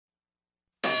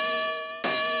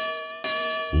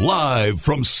Live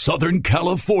from Southern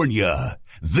California,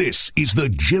 this is the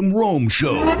Jim Rome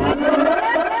Show.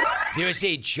 There's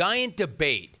a giant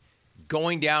debate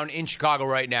going down in Chicago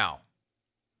right now.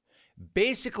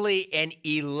 Basically an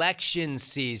election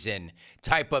season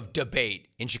type of debate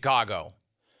in Chicago.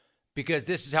 Because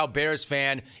this is how Bears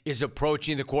fan is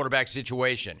approaching the quarterback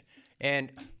situation. And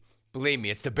believe me,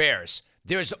 it's the Bears.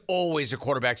 There's always a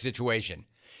quarterback situation.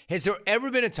 Has there ever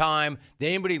been a time that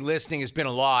anybody listening has been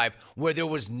alive where there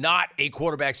was not a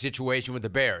quarterback situation with the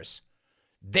Bears?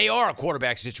 They are a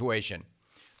quarterback situation.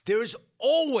 There's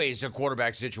always a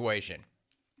quarterback situation.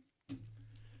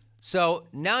 So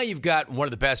now you've got one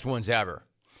of the best ones ever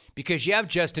because you have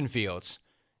Justin Fields,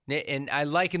 and I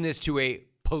liken this to a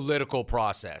political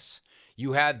process.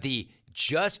 You have the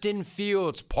Justin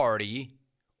Fields party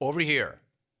over here.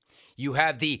 You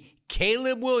have the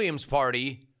Caleb Williams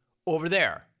party over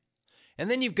there. And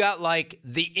then you've got like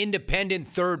the independent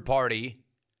third party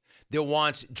that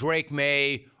wants Drake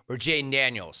May or Jaden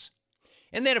Daniels.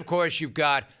 And then, of course, you've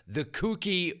got the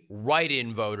kooky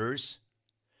write-in voters.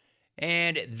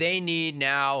 And they need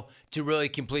now to really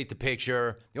complete the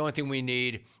picture. The only thing we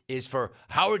need is for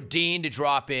Howard Dean to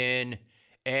drop in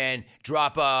and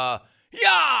drop a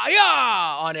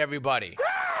yeah on everybody.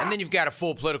 And then you've got a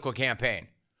full political campaign,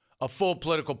 a full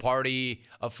political party,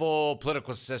 a full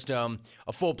political system,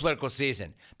 a full political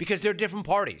season. Because they're different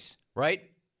parties,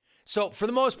 right? So for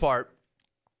the most part,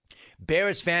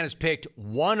 Bears fan has picked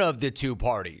one of the two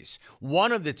parties,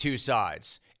 one of the two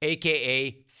sides,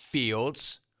 a.k.a.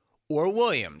 Fields or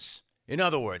Williams. In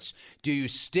other words, do you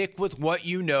stick with what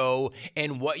you know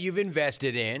and what you've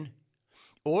invested in,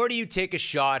 or do you take a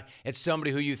shot at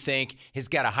somebody who you think has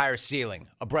got a higher ceiling,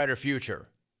 a brighter future?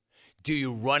 Do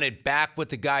you run it back with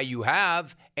the guy you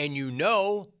have and you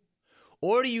know,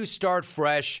 or do you start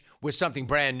fresh with something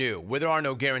brand new where there are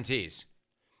no guarantees?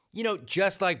 You know,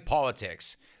 just like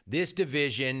politics, this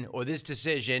division or this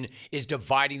decision is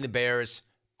dividing the Bears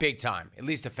big time, at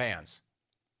least the fans.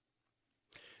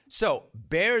 So,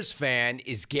 Bears fan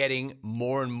is getting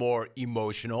more and more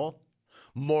emotional,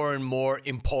 more and more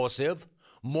impulsive,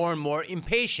 more and more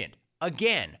impatient.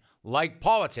 Again, like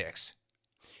politics.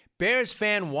 Bears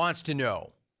fan wants to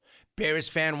know. Bears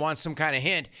fan wants some kind of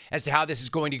hint as to how this is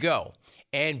going to go.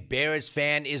 And Bears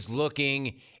fan is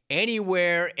looking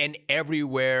anywhere and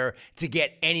everywhere to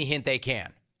get any hint they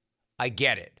can. I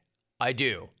get it. I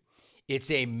do.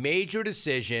 It's a major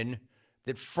decision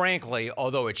that, frankly,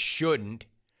 although it shouldn't,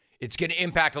 it's going to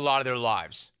impact a lot of their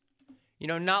lives. You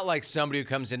know, not like somebody who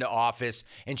comes into office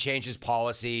and changes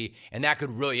policy, and that could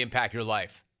really impact your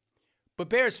life. But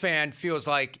Bears fan feels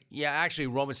like, yeah, actually,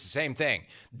 Rome, it's the same thing.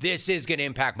 This is going to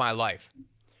impact my life.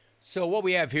 So what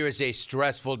we have here is a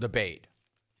stressful debate.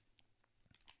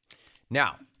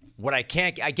 Now, I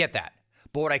get that.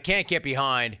 But what I can't get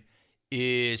behind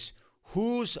is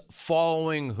who's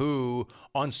following who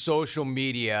on social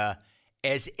media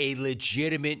as a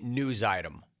legitimate news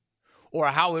item, or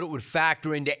how it would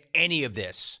factor into any of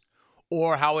this,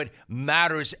 or how it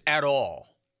matters at all.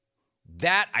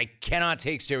 That I cannot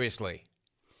take seriously.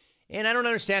 And I don't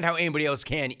understand how anybody else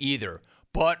can either,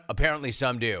 but apparently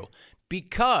some do.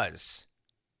 Because,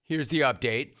 here's the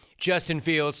update, Justin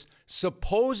Fields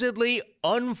supposedly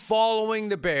unfollowing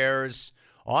the Bears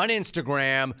on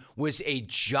Instagram was a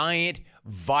giant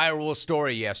viral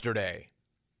story yesterday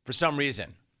for some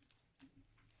reason.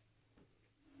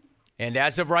 And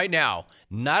as of right now,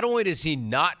 not only does he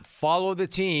not follow the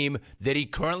team that he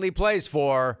currently plays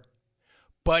for,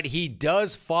 but he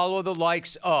does follow the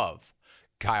likes of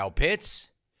Kyle Pitts,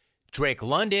 Drake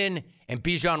London, and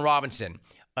Bijan Robinson,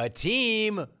 a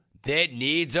team that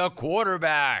needs a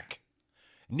quarterback.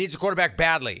 Needs a quarterback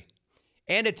badly,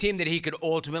 and a team that he could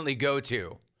ultimately go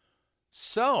to.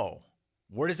 So,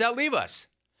 where does that leave us?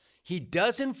 He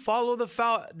doesn't follow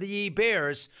the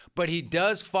Bears, but he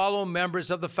does follow members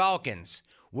of the Falcons.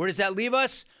 Where does that leave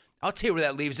us? I'll tell you where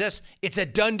that leaves us. It's a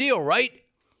done deal, right?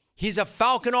 He's a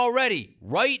Falcon already,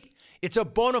 right? It's a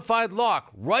bona fide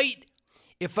lock, right?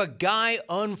 If a guy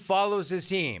unfollows his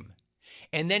team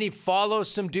and then he follows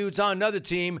some dudes on another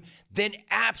team, then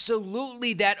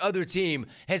absolutely that other team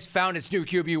has found its new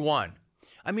QB1.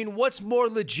 I mean, what's more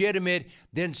legitimate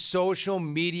than social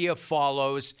media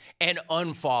follows and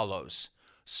unfollows?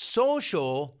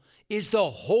 Social is the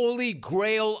holy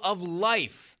grail of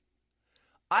life.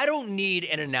 I don't need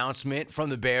an announcement from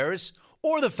the Bears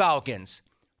or the Falcons.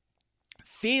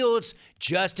 Fields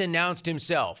just announced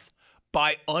himself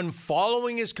by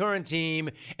unfollowing his current team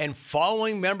and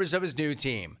following members of his new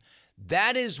team.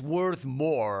 That is worth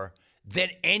more than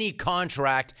any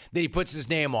contract that he puts his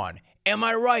name on. Am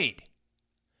I right?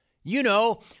 You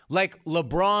know, like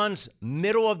LeBron's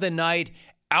middle of the night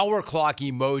hour clock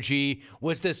emoji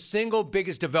was the single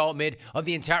biggest development of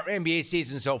the entire NBA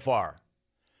season so far.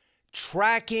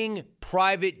 Tracking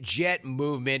private jet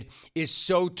movement is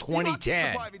so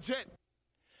 2010.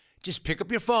 Just pick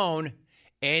up your phone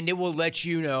and it will let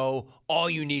you know all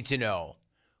you need to know.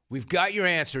 We've got your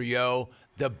answer, yo.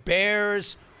 The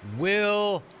Bears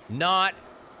will not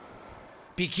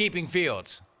be keeping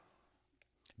Fields.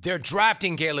 They're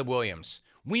drafting Caleb Williams.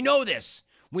 We know this.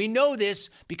 We know this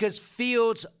because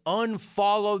Fields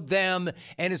unfollowed them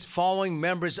and is following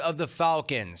members of the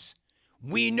Falcons.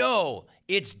 We know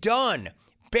it's done.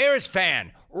 Bears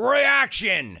fan,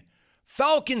 reaction.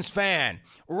 Falcons fan,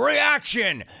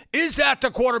 reaction. Is that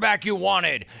the quarterback you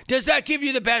wanted? Does that give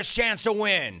you the best chance to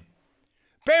win?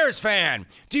 Bears fan,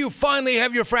 do you finally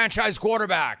have your franchise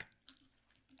quarterback?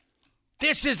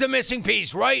 This is the missing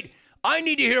piece, right? I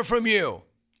need to hear from you.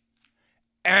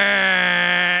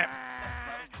 I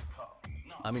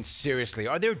mean, seriously,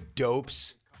 are there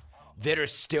dopes that are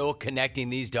still connecting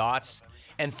these dots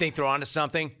and think they're onto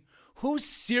something? Who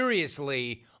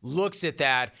seriously looks at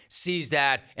that, sees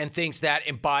that, and thinks that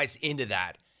and buys into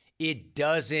that? It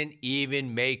doesn't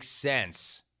even make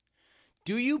sense.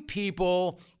 Do you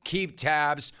people keep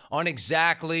tabs on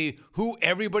exactly who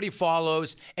everybody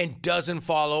follows and doesn't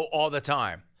follow all the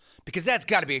time? Because that's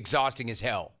got to be exhausting as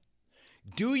hell.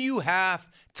 Do you have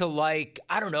to,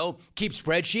 keep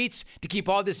spreadsheets to keep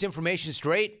all this information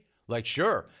straight?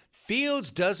 Sure,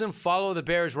 Fields doesn't follow the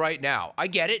Bears right now. I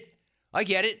get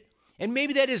it. And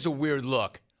maybe that is a weird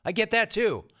look. I get that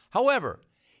too. However,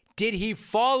 did he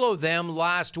follow them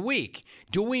last week?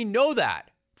 Do we know that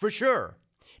for sure?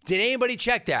 Did anybody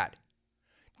check that?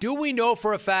 Do we know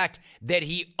for a fact that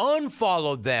he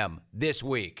unfollowed them this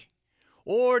week?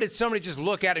 Or did somebody just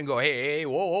look at it and go, hey,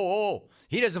 whoa,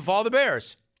 he doesn't follow the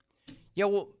Bears? Yeah,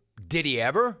 well, did he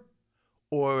ever?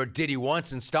 Or did he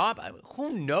once and stop?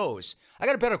 Who knows? I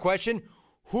got a better question.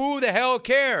 Who the hell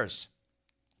cares?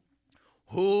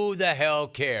 Who the hell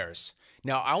cares?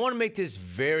 Now, I want to make this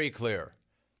very clear.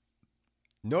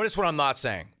 Notice what I'm not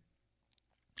saying.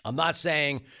 I'm not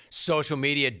saying social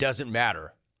media doesn't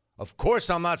matter. Of course,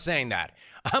 I'm not saying that.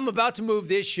 I'm about to move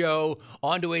this show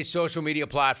onto a social media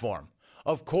platform.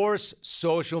 Of course,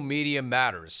 social media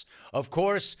matters. Of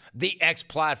course, the X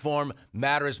platform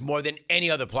matters more than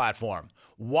any other platform.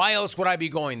 Why else would I be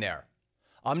going there?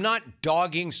 I'm not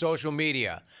dogging social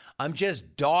media. I'm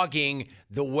just dogging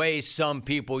the way some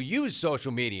people use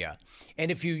social media. And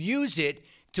if you use it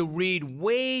to read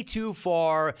way too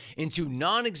far into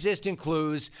non-existent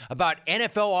clues about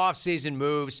NFL offseason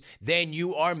moves, then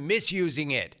you are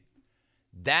misusing it.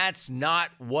 That's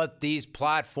not what these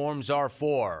platforms are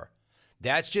for.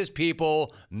 That's just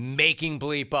people making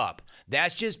bleep up.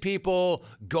 That's just people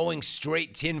going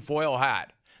straight tinfoil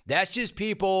hat. That's just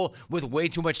people with way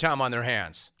too much time on their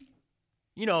hands.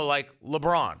 You know, like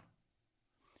LeBron.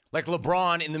 Like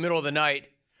LeBron in the middle of the night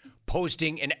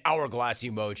posting an hourglass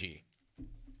emoji.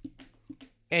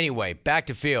 Anyway, back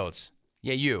to Fields.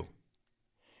 Yeah, you.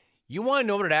 You want to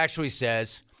know what it actually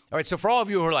says? All right, so for all of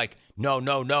you who are like, no,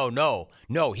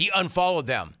 he unfollowed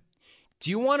them. Do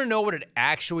you want to know what it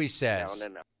actually says?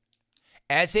 No.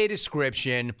 As a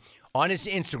description on his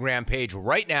Instagram page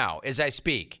right now, as I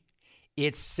speak,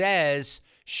 it says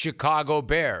Chicago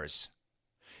Bears.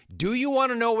 Do you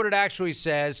want to know what it actually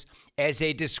says as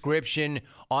a description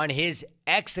on his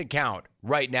X account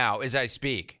right now, as I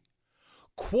speak?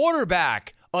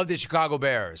 Quarterback of the Chicago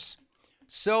Bears.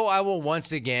 So I will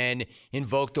once again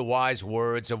invoke the wise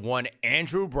words of one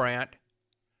Andrew Brandt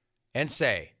and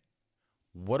say,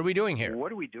 what are we doing here?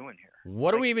 What are we doing here?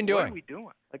 What are we even doing? What are we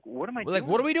doing? What am I doing?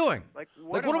 What are we doing?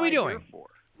 What are we doing?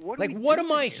 What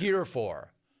am I here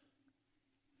for?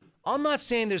 I'm not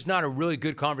saying there's not a really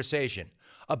good conversation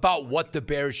about what the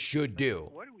Bears should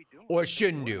do or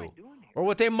shouldn't do or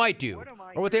what they might do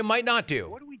or what they might not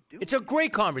do. It's a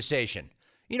great conversation.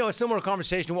 You know, a similar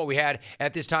conversation to what we had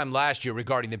at this time last year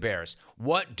regarding the Bears.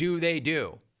 What do they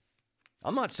do?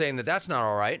 I'm not saying that that's not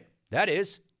all right. That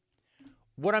is.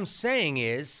 What I'm saying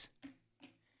is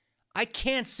I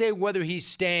can't say whether he's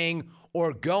staying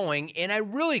or going, and I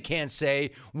really can't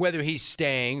say whether he's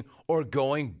staying or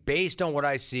going based on what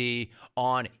I see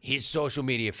on his social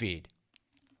media feed.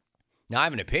 Now, I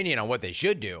have an opinion on what they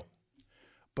should do,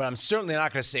 but I'm certainly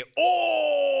not going to say,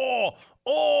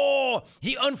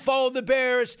 he unfollowed the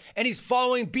Bears and he's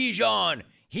following Bijan.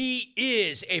 He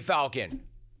is a Falcon.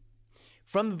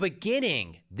 From the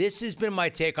beginning, this has been my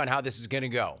take on how this is going to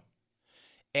go.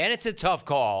 And it's a tough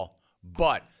call,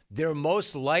 but they're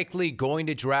most likely going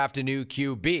to draft a new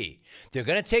QB. They're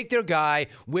going to take their guy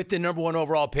with the number 1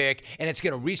 overall pick, and it's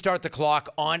going to restart the clock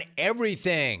on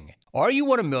everything. Are you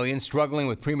one of millions struggling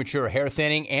with premature hair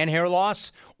thinning and hair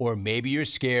loss? Or maybe you're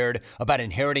scared about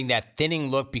inheriting that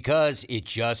thinning look because it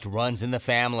just runs in the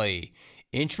family.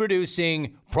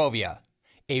 Introducing Provia,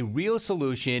 a real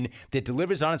solution that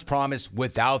delivers on its promise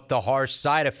without the harsh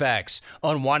side effects,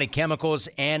 unwanted chemicals,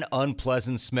 and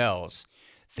unpleasant smells.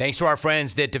 Thanks to our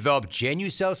friends that developed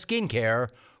Genucell Skincare,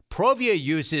 Provia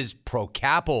uses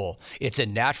Procapil. It's a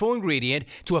natural ingredient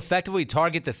to effectively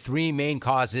target the 3 main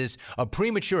causes of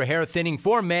premature hair thinning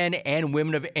for men and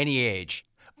women of any age.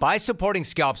 By supporting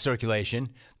scalp circulation,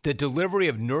 the delivery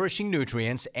of nourishing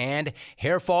nutrients, and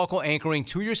hair follicle anchoring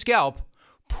to your scalp,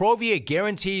 Provia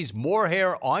guarantees more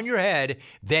hair on your head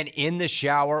than in the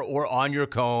shower or on your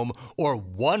comb, or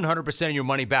 100% of your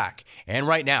money back. And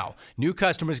right now, new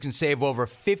customers can save over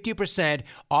 50%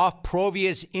 off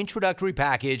Provia's introductory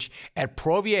package at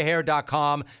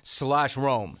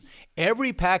proviahair.com/Rome.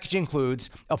 Every package includes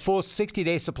a full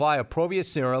 60-day supply of Provia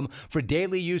serum for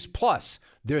daily use, plus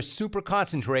their super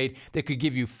concentrate that could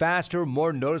give you faster,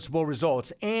 more noticeable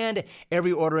results. And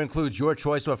every order includes your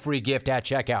choice of a free gift at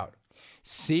checkout.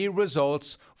 See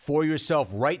results for yourself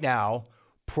right now.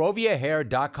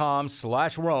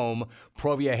 Proviahair.com/Rome.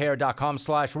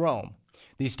 Proviahair.com/Rome.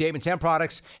 These statements and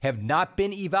products have not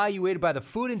been evaluated by the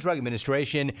Food and Drug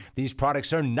Administration. These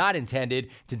products are not intended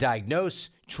to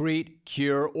diagnose, treat,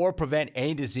 cure, or prevent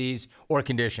any disease or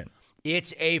condition.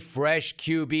 It's a fresh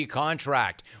QB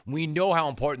contract. We know how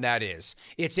important that is.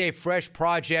 It's a fresh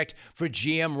project for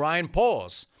GM Ryan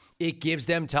Poles. It gives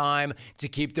them time to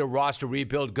keep their roster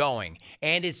rebuild going,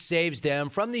 and it saves them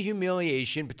from the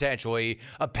humiliation, potentially,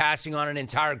 of passing on an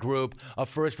entire group of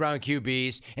first-round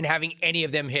QBs and having any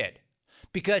of them hit.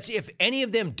 Because if any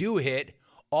of them do hit,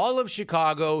 all of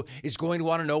Chicago is going to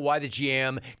want to know why the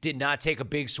GM did not take a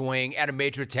big swing at a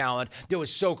major talent that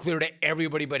was so clear to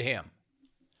everybody but him.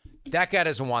 That guy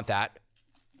doesn't want that.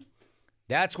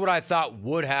 That's what I thought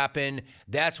would happen.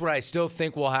 That's what I still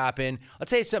think will happen. I'll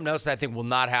tell you something else that I think will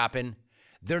not happen.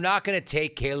 They're not going to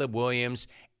take Caleb Williams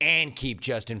and keep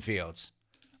Justin Fields.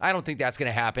 I don't think that's going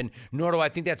to happen, nor do I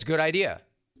think that's a good idea.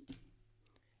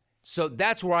 So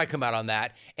that's where I come out on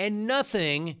that. And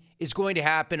nothing is going to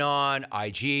happen on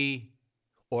IG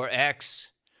or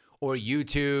X or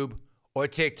YouTube or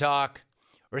TikTok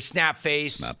or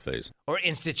Snapface. Or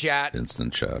Instant Chat. That's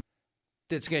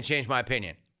going to change my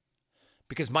opinion.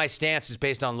 Because my stance is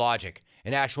based on logic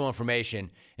and actual information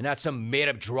and not some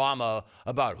made-up drama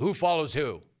about who follows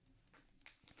who.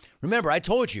 Remember, I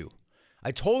told you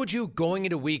going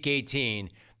into Week 18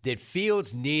 that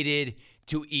Fields needed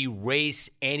to erase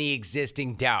any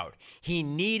existing doubt. He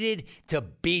needed to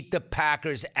beat the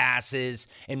Packers' asses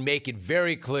and make it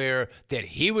very clear that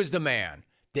he was the man,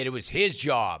 that it was his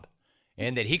job,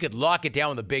 and that he could lock it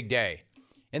down with a big day.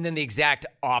 And then the exact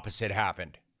opposite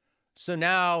happened. So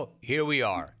now, here we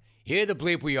are. Here the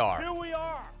bleep we are. Here we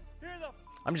are.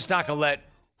 I'm just not going to let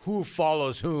who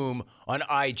follows whom on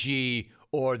IG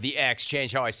or the X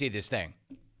change how I see this thing.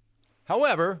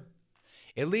 However,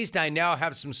 at least I now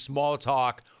have some small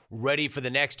talk ready for the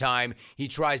next time he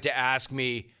tries to ask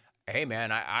me, hey,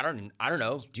 man, I don't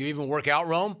know. Do you even work out,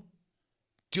 Rome?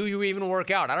 Do you even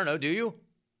work out? I don't know. Do you?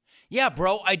 Yeah,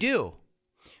 bro, I do.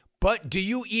 But do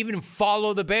you even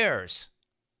follow the Bears?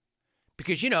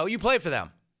 Because, you play for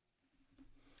them.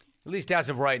 At least as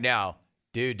of right now.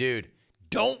 Dude,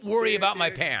 don't worry about my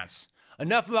pants.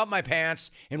 Enough about my pants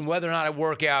and whether or not I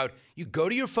work out. You go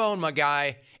to your phone, my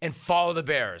guy, and follow the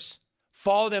Bears.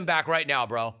 Follow them back right now,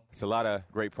 bro. It's a lot of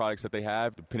great products that they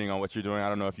have, depending on what you're doing. I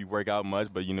don't know if you work out much,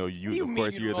 but you of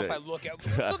course, you're the. If I look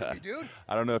at me, dude.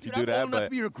 I don't know if you do I'm that, old enough but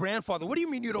to be your grandfather. What do you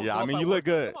mean you don't? yeah, know I mean if you work look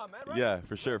good. Come on, man, right? Yeah,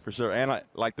 for sure. And I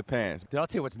like the pants. Dude, I'll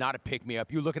tell you what's not a pick me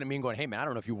up. You looking at me and going, "Hey, man, I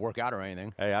don't know if you work out or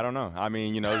anything." Hey, I don't know. I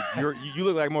mean, you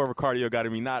look like more of a cardio guy to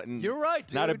me. You're right,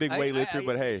 dude. Not a big weightlifter,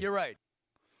 but hey, you're right.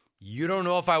 You don't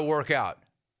know if I work out.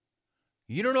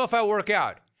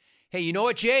 Hey, you know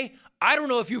what, Jay? I don't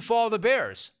know if you follow the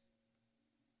Bears.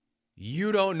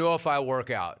 You don't know if I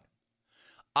work out.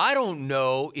 I don't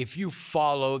know if you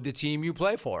follow the team you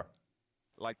play for.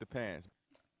 Like the pants.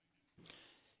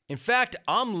 In fact,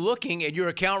 I'm looking at your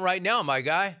account right now, my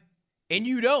guy, and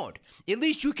you don't. At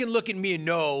least you can look at me and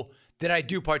know that I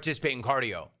do participate in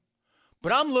cardio.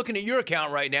 But I'm looking at your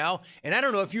account right now, and I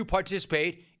don't know if you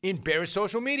participate in Bears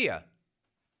social media.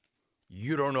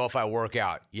 You don't know if I work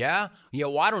out. Yeah? Yeah,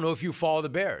 well, I don't know if you follow the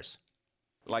Bears.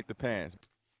 Like the pants.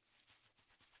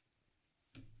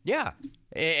 Yeah,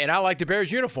 and I like the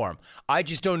Bears uniform. I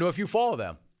just don't know if you follow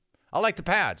them. I like the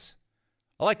pads.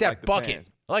 I like that bucket.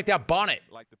 I like that bonnet.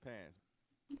 Like the pants.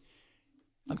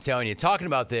 I'm telling you, talking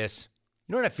about this,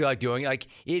 you know what I feel like doing? Like,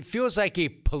 it feels like a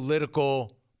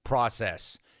political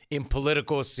process in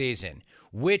political season.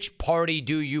 Which party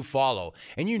do you follow?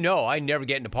 And you know I never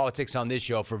get into politics on this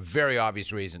show for very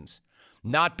obvious reasons.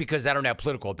 Not because I don't have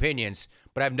political opinions,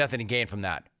 but I have nothing to gain from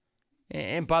that.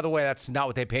 And by the way, that's not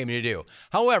what they pay me to do.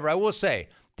 However, I will say,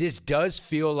 this does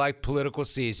feel like political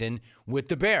season with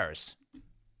the Bears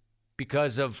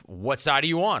because of what side are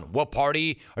you on? What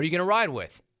party are you going to ride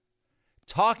with?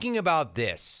 Talking about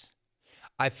this,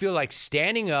 I feel like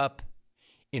standing up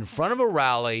in front of a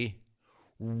rally,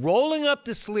 rolling up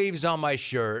the sleeves on my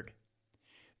shirt,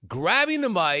 grabbing the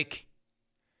mic,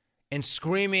 and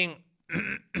screaming,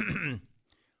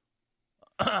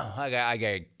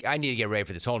 I need to get ready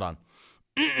for this. Hold on.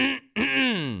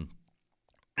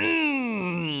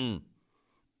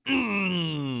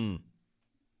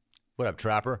 What up,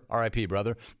 Trapper? R.I.P.,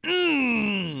 brother.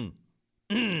 We're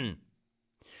going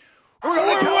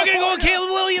to go with Caleb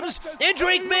Williams and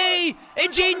Drake May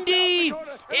and Jaden D.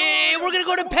 And we're going to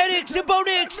go to Penix and Bo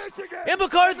Nix and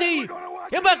McCarthy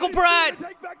and Michael Pratt.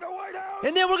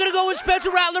 And then we're going to go with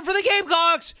Spencer Rattler for the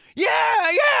Gamecocks.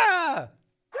 Yeah. Let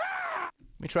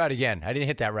me try it again. I didn't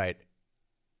hit that right.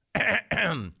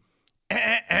 One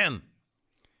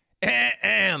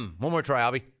more try,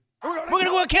 Albie. We're going to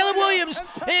go with Caleb Williams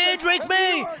and Drake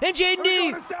May and Jaden D.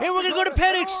 And we're going to go to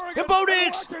Penix and Bo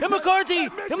Nix and McCarthy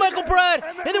and Michael Pratt.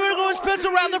 And then we're going to go with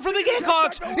Spencer Rattler for the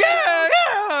Gamecocks. Yeah.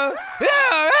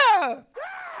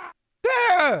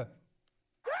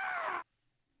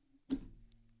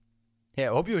 Yeah,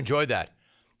 I hope you enjoyed that.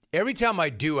 Every time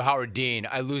I do Howard Dean,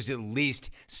 I lose at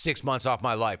least 6 months off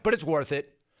my life, but it's worth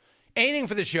it. Anything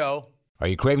for the show. Are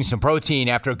you craving some protein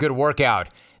after a good workout?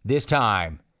 This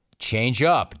time, change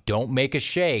up. Don't make a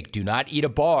shake. Do not eat a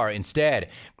bar. Instead,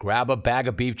 grab a bag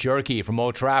of beef jerky from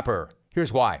Old Trapper.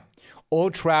 Here's why.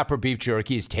 Old Trapper beef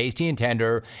jerky is tasty and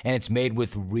tender, and it's made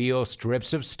with real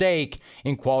strips of steak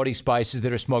and quality spices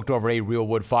that are smoked over a real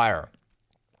wood fire.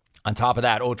 On top of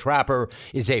that, Old Trapper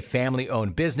is a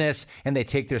family-owned business, and they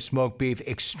take their smoked beef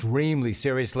extremely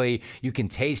seriously. You can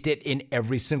taste it in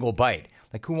every single bite.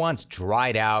 Like, who wants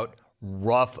dried out,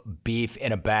 rough beef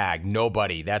in a bag?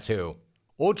 Nobody. That's who.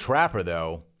 Old Trapper,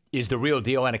 though, is the real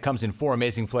deal, and it comes in 4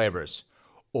 amazing flavors.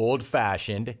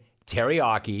 Old-fashioned,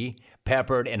 teriyaki,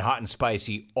 peppered, and hot and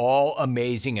spicy, all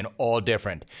amazing and all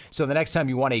different. So the next time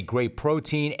you want a great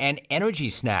protein and energy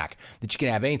snack that you can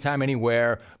have anytime,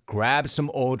 anywhere, grab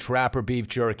some Old Trapper beef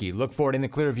jerky. Look for it in the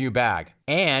Clearview bag.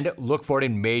 And look for it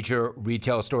in major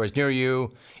retail stores near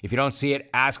you. If you don't see it,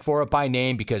 ask for it by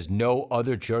name because no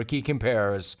other jerky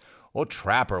compares. Old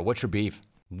Trapper, what's your beef?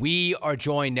 We are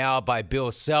joined now by Bill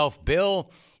Self.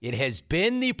 Bill, it has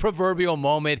been the proverbial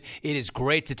moment. It is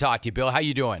great to talk to you, Bill. How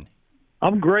you doing?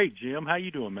 I'm great, Jim. How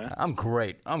you doing, man? I'm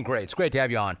great. It's great to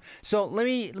have you on. So let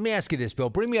me ask you this,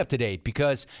 Bill. Bring me up to date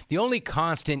because the only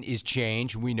constant is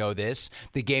change. We know this.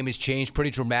 The game has changed pretty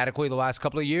dramatically the last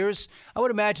couple of years. I would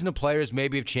imagine the players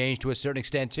maybe have changed to a certain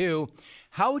extent too.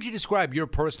 How would you describe your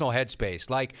personal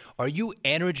headspace? Like, are you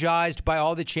energized by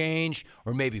all the change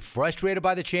or maybe frustrated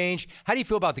by the change? How do you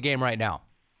feel about the game right now?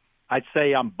 I'd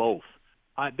say I'm both.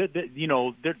 One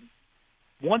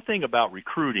thing about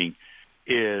recruiting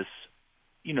is,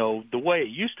 the way it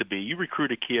used to be, you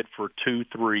recruit a kid for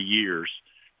 2-3 years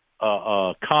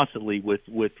constantly with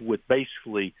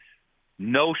basically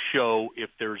no show if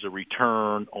there's a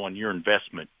return on your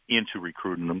investment into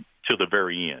recruiting them to the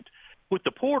very end. With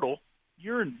the portal,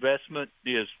 your investment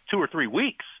is 2 or 3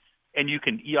 weeks, and you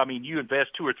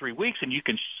invest 2 or 3 weeks and you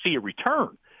can see a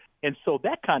return. And so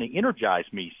that kind of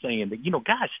energized me, saying that,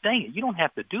 guys, dang it, you don't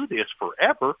have to do this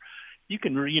forever. You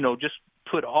can, just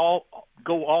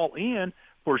go all in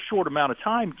for a short amount of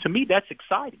time. To me, that's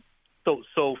exciting.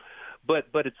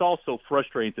 But it's also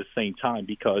frustrating at the same time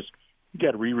because you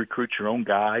got to re-recruit your own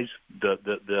guys.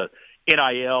 The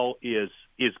NIL is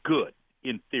good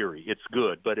in theory. It's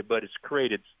good, but it's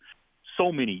created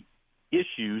so many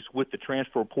issues with the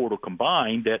transfer portal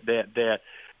combined that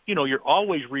you're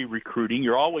always re-recruiting,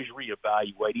 you're always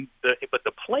reevaluating, but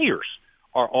the players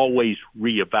are always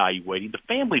reevaluating. The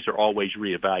families are always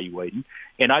reevaluating.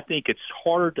 And I think it's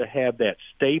harder to have that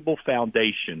stable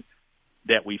foundation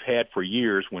that we've had for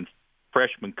years when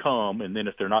freshmen come, and then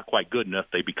if they're not quite good enough,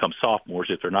 they become sophomores.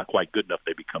 If they're not quite good enough,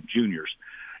 they become juniors.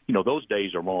 Those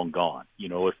days are long gone.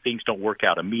 If things don't work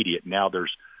out immediate, now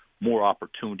there's more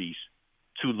opportunities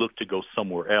to look to go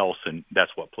somewhere else, and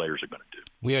that's what players are going to do.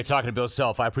 We are talking to Bill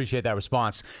Self. I appreciate that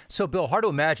response. So, Bill, hard to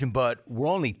imagine, but we're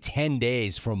only 10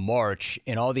 days from March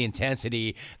and all the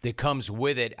intensity that comes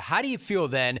with it. How do you feel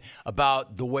then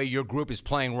about the way your group is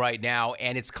playing right now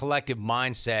and its collective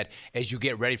mindset as you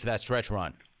get ready for that stretch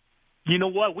run? You know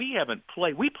what? We haven't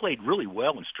played. We played really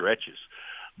well in stretches,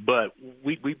 but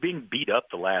we've been beat up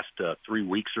the last 3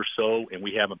 weeks or so, and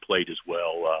we haven't played as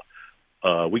well.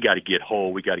 We got to get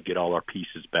whole. We got to get all our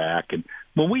pieces back. And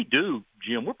when we do,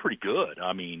 Jim, we're pretty good.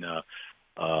 I mean,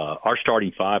 our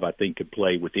starting five, I think, could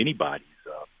play with anybody's.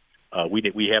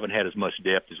 We haven't had as much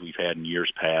depth as we've had in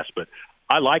years past. But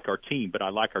I like our team, but I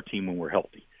like our team when we're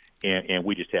healthy. And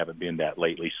we just haven't been that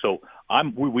lately. So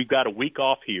we've got a week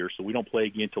off here, so we don't play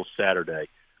again until Saturday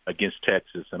against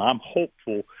Texas. And I'm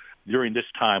hopeful during this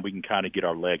time we can kind of get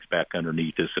our legs back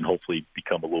underneath us and hopefully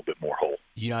become a little bit more whole.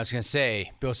 You know, I was going to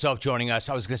say, Bill Self joining us,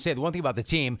 I was going to say the one thing about the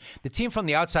team from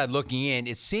the outside looking in,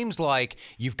 it seems like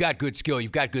you've got good skill,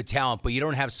 you've got good talent, but you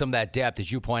don't have some of that depth,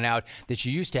 as you point out, that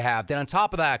you used to have. Then on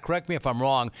top of that, correct me if I'm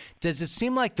wrong, does it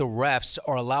seem like the refs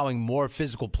are allowing more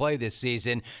physical play this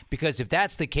season? Because if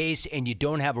that's the case and you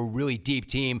don't have a really deep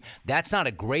team, that's not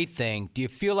a great thing. Do you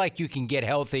feel like you can get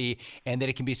healthy and that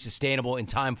it can be sustainable in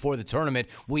time for the tournament?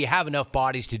 Will you have enough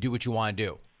bodies to do what you want to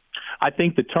do? I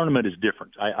think the tournament is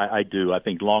different. I do. I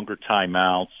think longer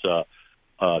timeouts.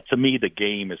 To me, the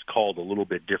game is called a little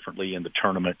bit differently in the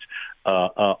tournament.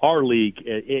 Our league,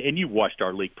 and you watched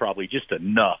our league probably just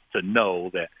enough to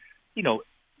know that, you know,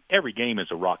 every game is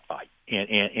a rock fight.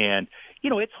 And you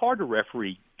know, it's hard to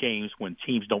referee games when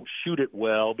teams don't shoot it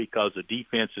well because the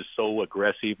defense is so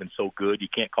aggressive and so good. You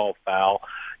can't call foul,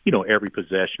 you know, every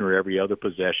possession or every other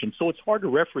possession. So it's hard to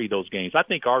referee those games. I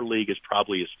think our league is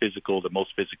probably as physical, the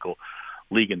most physical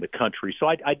league in the country. So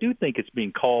I do think it's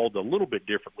being called a little bit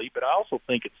differently, but I also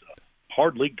think it's a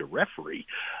hard league to referee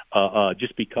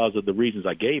just because of the reasons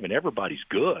I gave, and everybody's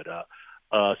good.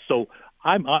 So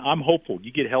I'm hopeful.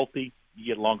 You get healthy,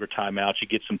 you get longer timeouts, you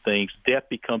get some things. Depth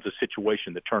becomes a situation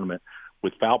in the tournament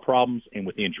with foul problems and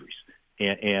with injuries.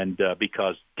 And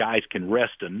because guys can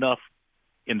rest enough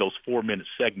in those 4-minute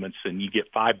segments, and you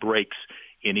get 5 breaks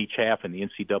in each half in the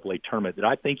NCAA tournament, that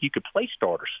I think you could play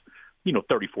starters, you know,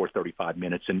 34, 35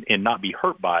 minutes and not be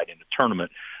hurt by it in the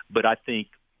tournament. But I think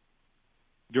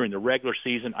during the regular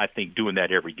season, I think doing that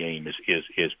every game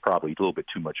is probably a little bit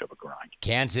too much of a grind.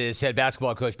 Kansas head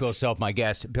basketball coach Bill Self, my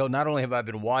guest. Bill, not only have I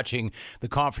been watching the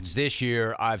conference this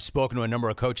year, I've spoken to a number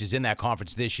of coaches in that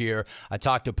conference this year. I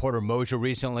talked to Porter Moser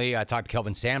recently. I talked to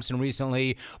Kelvin Sampson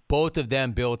recently. Both of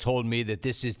them, Bill, told me that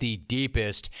this is the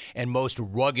deepest and most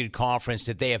rugged conference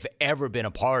that they have ever been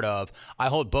a part of. I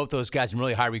hold both those guys in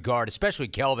really high regard, especially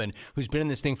Kelvin, who's been in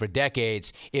this thing for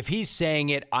decades. If he's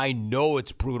saying it, I know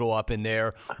it's brutal up in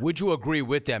there. Would you agree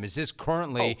with them? Is this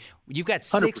currently you've got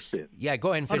 6? 100%. Yeah, go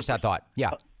ahead and finish 100%. that thought.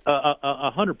 Yeah,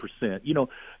 100%. You know,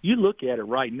 you look at it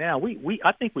right now.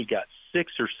 I think we got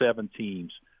 6 or 7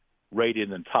 teams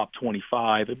rated in the top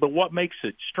 25. But what makes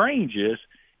it strange is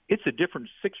it's a different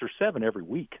 6 or 7 every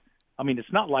week. I mean,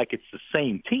 it's not like it's the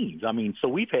same teams. I mean, so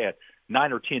we've had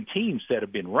 9 or 10 teams that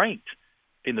have been ranked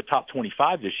in the top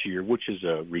 25 this year, which is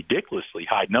a ridiculously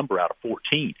high number out of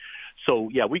 14. So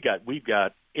yeah, we've got,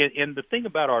 and the thing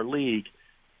about our league,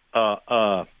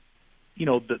 you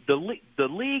know, the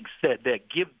leagues that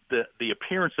give the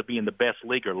appearance of being the best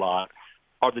league or lot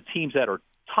are the teams that are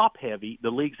top heavy,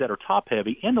 the leagues that are top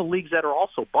heavy, and the leagues that are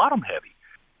also bottom heavy,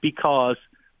 because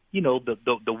you know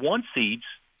the 1 seeds,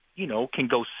 you know, can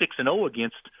go 6-0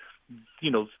 against, you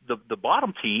know, the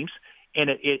bottom teams, and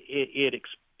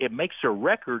it makes their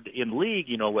record in league,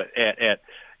 you know, at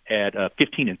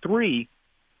 15-3.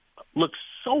 Looks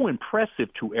so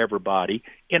impressive to everybody.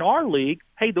 In our league,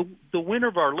 hey, the winner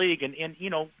of our league, and you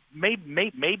know,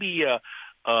 maybe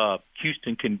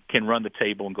Houston can run the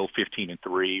table and go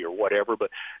 15-3 or whatever,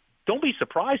 but don't be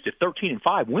surprised if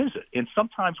 13-5 wins it. And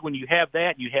sometimes when you have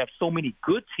that, you have so many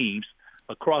good teams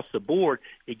across the board,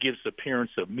 it gives the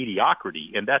appearance of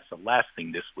mediocrity, and that's the last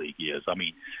thing this league is. I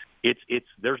mean,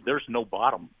 there's no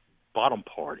bottom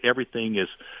part. Everything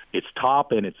it's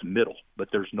top and it's middle, but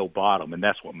there's no bottom, and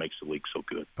that's what makes the league so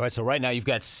good. All right, so right now you've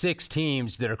got 6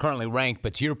 teams that are currently ranked,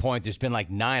 but to your point, there's been like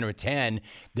 9 or 10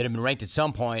 that have been ranked at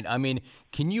some point. I mean,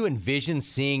 can you envision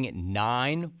seeing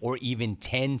 9 or even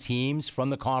 10 teams from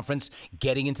the conference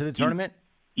getting into the tournament?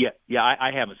 Yeah,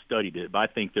 I haven't studied it, but I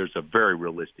think there's a very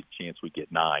realistic chance we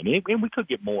get 9, and we could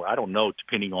get more. I don't know,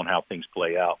 depending on how things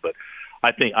play out, but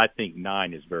I think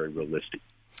 9 is very realistic.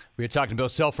 We were talking to Bill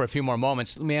Self for a few more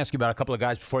moments. Let me ask you about a couple of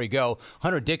guys before you go.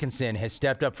 Hunter Dickinson has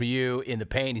stepped up for you in the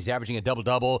paint. He's averaging a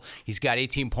double-double. He's got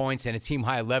 18 points and a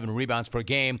team-high 11 rebounds per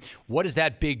game. What has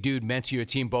that big dude meant to your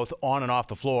team both on and off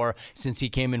the floor since he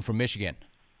came in from Michigan?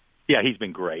 Yeah, he's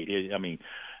been great. I mean,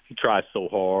 he tries so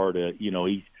hard.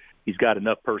 He's got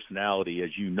enough personality,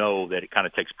 as you know, that it kind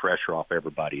of takes pressure off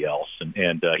everybody else.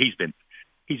 And he's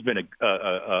been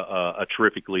a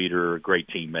terrific leader, a great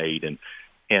teammate.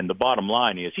 And the bottom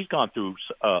line is he's gone through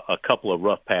a couple of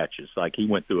rough patches. Like he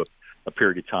went through a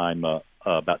period of time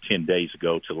about 10 days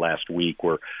ago to last week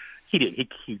where he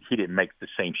didn't make the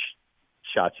same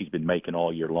shots he's been making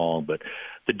all year long. But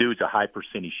the dude's a high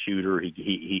percentage shooter.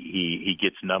 He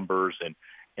gets numbers, and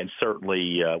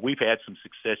certainly we've had some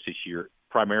success this year,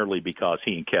 primarily because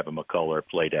he and Kevin McCullough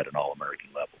played at an All-American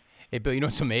level. Hey, Bill, you know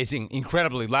what's amazing?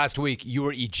 Incredibly, last week you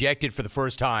were ejected for the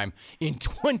first time in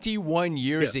 21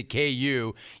 years at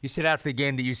KU. You said after the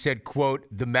game that you said, quote,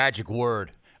 the magic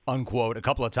word, unquote, a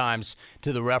couple of times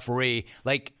to the referee.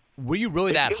 Like, were you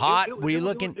really that hot? Were you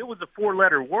looking? It was a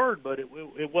four-letter word, but it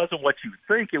wasn't what you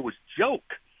think. It was joke.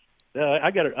 I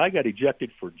got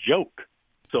ejected for joke.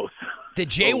 So the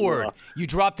J word. You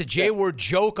dropped the J word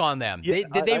joke on them. Yeah,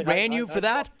 did they ran you for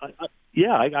that?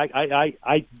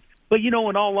 But, you know,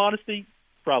 in all honesty,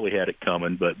 probably had it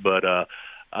coming, but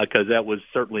because that was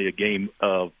certainly a game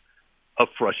of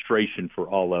frustration for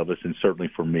all of us and certainly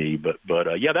for me. But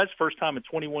yeah, that's the first time in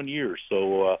 21 years.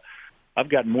 So I've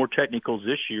gotten more technicals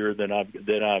this year than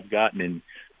I've gotten in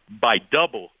by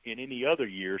double in any other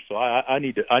year. So I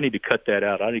need to cut that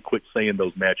out. I need to quit saying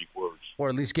those magic words. Or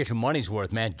at least get your money's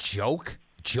worth, man. Joke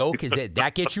is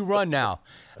that gets you run now.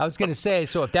 I was going to say,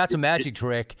 so if that's a magic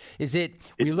trick, were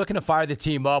you looking to fire the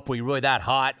team up? Were you really that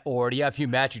hot? Or do you have a few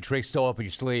magic tricks still up your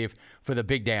sleeve for the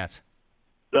big dance?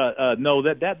 No,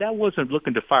 that wasn't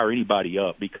looking to fire anybody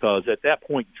up, because at that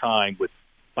point in time with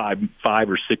five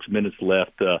or 6 minutes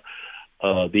left,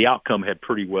 the outcome had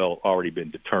pretty well already been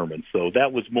determined. So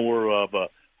that was more of a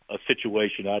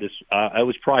situation. I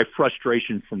was probably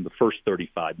frustration from the first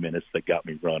 35 minutes that got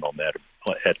me run on that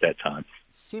at that time.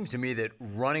 Seems to me that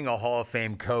running a Hall of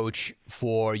Fame coach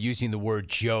for using the word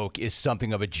joke is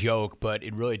something of a joke, but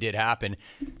it really did happen.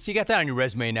 So you got that on your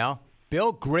resume now.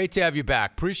 Bill, great to have you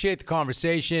back. Appreciate the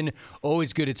conversation.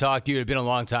 Always good to talk to you. It's been a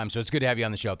long time, so it's good to have you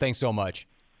on the show. Thanks so much.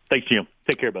 Thanks, Jim.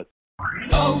 Take care, bud.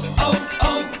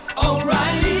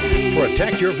 O'Reilly.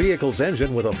 Protect your vehicle's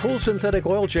engine with a full synthetic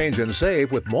oil change and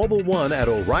save with Mobile One at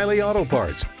O'Reilly Auto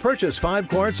Parts. Purchase 5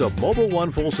 quarts of Mobile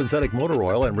One full synthetic motor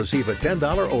oil and receive a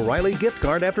 $10 O'Reilly gift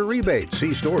card after rebate.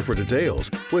 See store for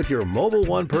details. With your Mobile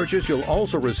One purchase, you'll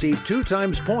also receive 2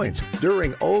 times points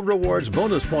during O Rewards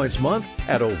Bonus Points Month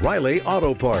at O'Reilly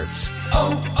Auto Parts.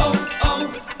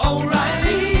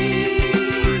 O'Reilly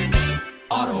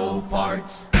Auto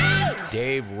Parts.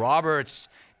 Dave Roberts.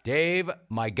 Dave,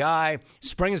 my guy,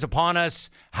 spring is upon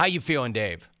us. How you feeling,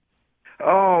 Dave?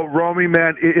 Oh, Romy,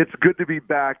 man, it's good to be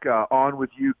back on with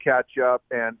you, catch up.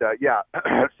 And,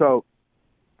 so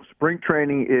spring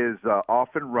training is off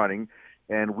and running,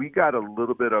 and we got a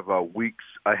little bit of a weeks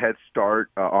ahead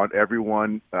start on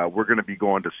everyone. We're going to be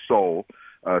going to Seoul,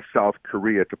 South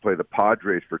Korea, to play the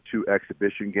Padres for 2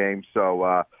 exhibition games.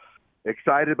 So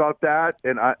excited about that.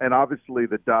 And obviously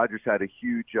the Dodgers had a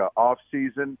huge off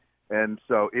season. And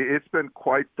so it's been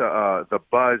quite the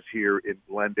buzz here in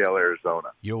Glendale, Arizona.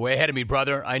 You're way ahead of me,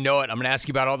 brother. I know it. I'm going to ask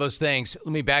you about all those things.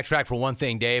 Let me backtrack for one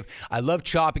thing, Dave. I love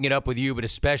chopping it up with you, but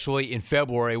especially in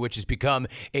February, which has become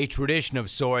a tradition of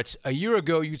sorts. A year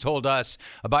ago, you told us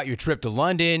about your trip to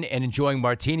London and enjoying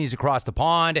martinis across the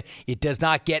pond. It does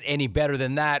not get any better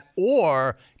than that,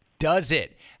 or does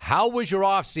it? How was your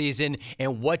off season,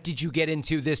 and what did you get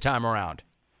into this time around?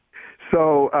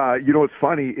 So, what's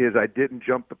funny is I didn't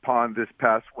jump the pond this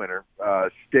past winter.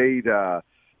 Stayed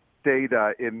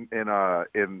in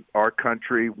our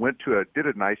country. Did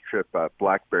a nice trip at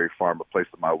Blackberry Farm, a place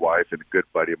with my wife and a good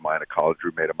buddy of mine, a college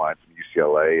roommate of mine from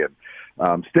UCLA,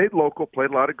 and stayed local.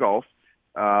 Played a lot of golf,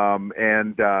 where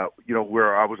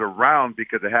I was around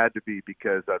because it had to be,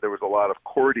 because there was a lot of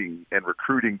courting and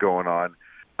recruiting going on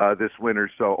this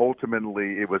winter. So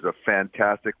ultimately, it was a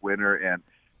fantastic winter. And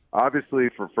obviously,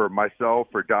 for myself,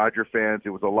 for Dodger fans, it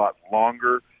was a lot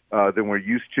longer than we're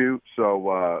used to.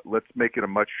 So let's make it a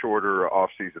much shorter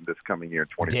offseason this coming year in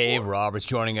 2024. Dave Roberts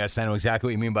joining us. I know exactly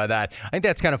what you mean by that. I think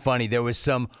that's kind of funny. There was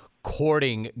some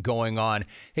courting going on.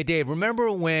 Hey, Dave,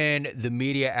 remember when the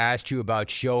media asked you about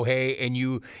Shohei and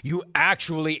you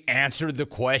actually answered the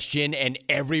question and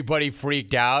everybody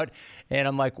freaked out? And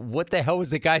I'm like, what the hell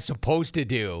was the guy supposed to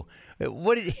do?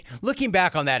 Looking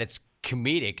back on that, it's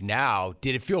comedic now.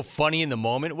 Did it feel funny in the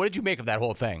moment? What did you make of that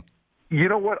whole thing? You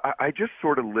know what? I just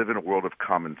sort of live in a world of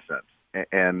common sense.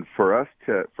 And for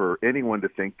anyone to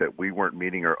think that we weren't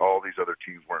meeting or all these other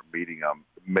teams weren't meeting them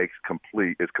is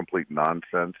complete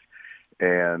nonsense.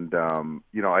 And,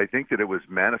 I think that it was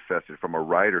manifested from a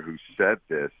writer who said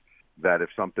this, that if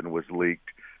something was leaked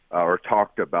or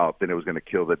talked about, then it was going to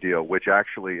kill the deal, which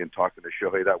actually in talking to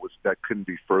Shohei, that couldn't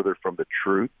be further from the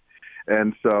truth.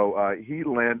 And so he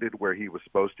landed where he was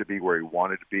supposed to be, where he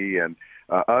wanted to be. And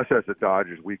us as the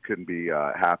Dodgers, we couldn't be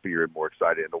happier and more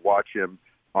excited. And to watch him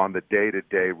on the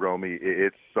day-to-day, Romy,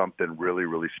 it's something really,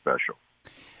 really special.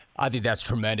 I think that's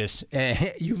tremendous.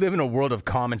 You live in a world of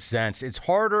common sense. It's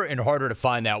harder and harder to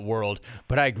find that world,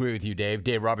 but I agree with you, Dave.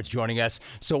 Dave Roberts joining us.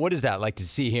 So what is that like to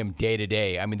see him day to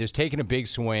day? I mean, there's taking a big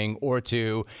swing or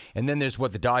two, and then there's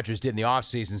what the Dodgers did in the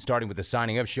offseason, starting with the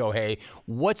signing of Shohei.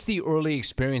 What's the early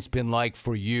experience been like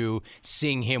for you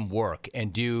seeing him work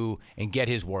and get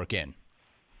his work in?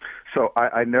 So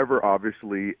I never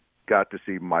obviously got to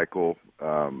see Michael,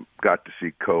 got to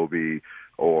see Kobe,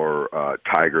 or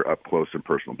Tiger up close and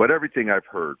personal. But everything I've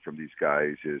heard from these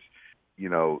guys is,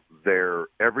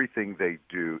 everything they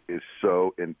do is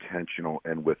so intentional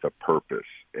and with a purpose.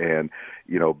 And,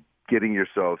 getting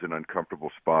yourselves in uncomfortable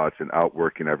spots and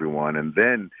outworking everyone. And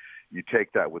then you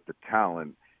take that with the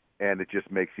talent, and it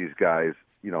just makes these guys,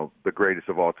 the greatest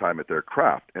of all time at their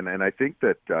craft. And I think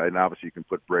that, and obviously you can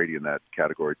put Brady in that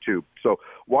category too. So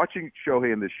watching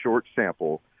Shohei in this short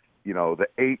sample, the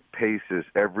 8 paces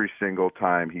every single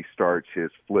time he starts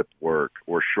his flip work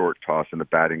or short toss in the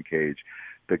batting cage,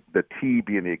 the tee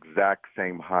being the exact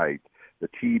same height, the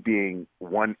tee being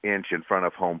 1 inch in front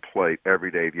of home plate every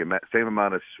day, the same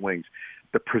amount of swings.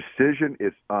 The precision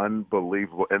is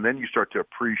unbelievable. And then you start to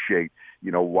appreciate,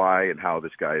 why and how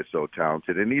this guy is so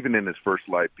talented. And even in his first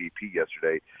live BP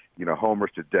yesterday,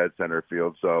 homers to dead center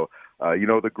field. So,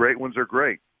 the great ones are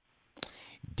great.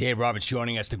 Dave Roberts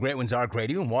joining us. The great ones are great.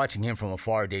 Even watching him from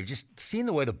afar, Dave, just seeing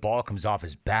the way the ball comes off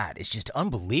his bat, it's just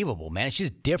unbelievable, man. It's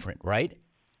just different, right?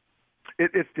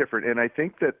 It's different. And I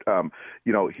think that,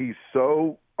 he's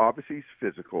so, obviously he's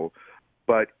physical,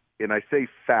 and I say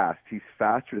fast, he's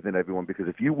faster than everyone because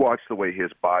if you watch the way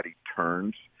his body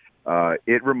turns,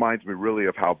 it reminds me really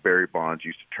of how Barry Bonds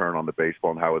used to turn on the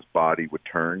baseball and how his body would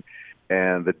turn.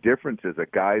 And the difference is a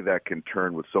guy that can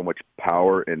turn with so much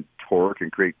power and torque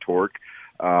and create torque,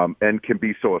 and can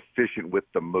be so efficient with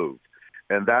the move.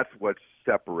 And that's what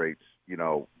separates,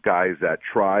 guys that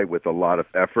try with a lot of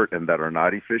effort and that are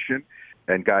not efficient,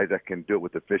 and guys that can do it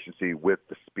with efficiency, with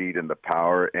the speed and the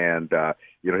power. And,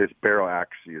 his barrel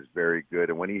accuracy is very good.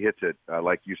 And when he hits it,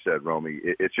 like you said, Romy,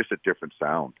 it's just a different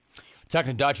sound.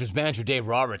 Talking to Dodgers manager Dave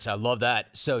Roberts. I love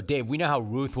that. So, Dave, we know how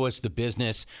ruthless the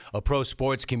business of pro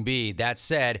sports can be. That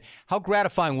said, how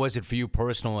gratifying was it for you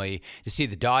personally to see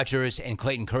the Dodgers and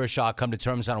Clayton Kershaw come to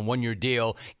terms on a 1-year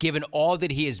deal, given all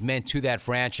that he has meant to that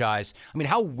franchise? I mean,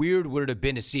 how weird would it have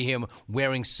been to see him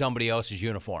wearing somebody else's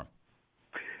uniform?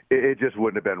 It just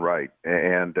wouldn't have been right.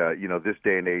 And, this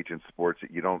day and age in sports,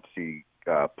 you don't see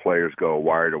players go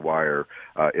wire to wire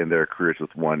in their careers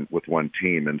with one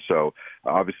team. And so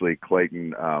obviously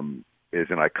Clayton is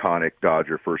an iconic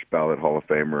Dodger first ballot Hall of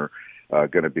Famer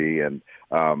going to be. And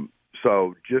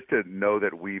so just to know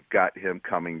that we've got him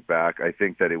coming back, I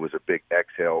think that it was a big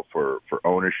exhale for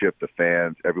ownership, the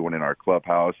fans, everyone in our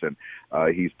clubhouse. And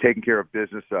he's taking care of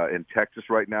business in Texas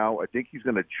right now. I think he's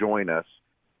going to join us,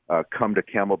 come to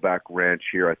Camelback Ranch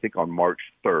here, I think on March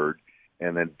 3rd.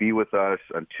 And then be with us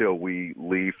until we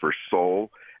leave for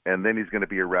Seoul, and then he's going to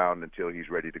be around until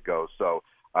he's ready to go. So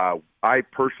I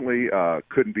personally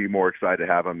couldn't be more excited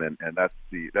to have him, and that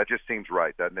just seems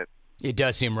right, doesn't it? It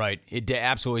does seem right. It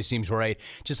absolutely seems right.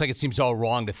 Just like it seems all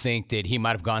wrong to think that he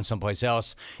might have gone someplace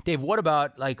else. Dave, what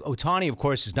about, Ohtani, of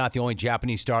course, is not the only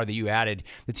Japanese star that you added.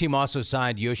 The team also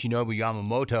signed Yoshinobu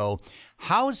Yamamoto.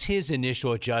 How's his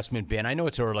initial adjustment been? I know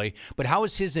it's early, but how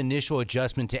has his initial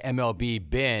adjustment to MLB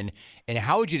been, and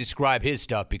how would you describe his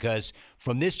stuff? Because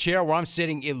from this chair where I'm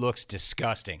sitting, it looks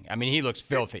disgusting. I mean, he looks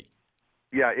filthy.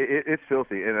 Yeah, it's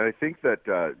filthy, and I think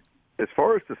that as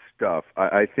far as the stuff,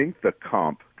 I think the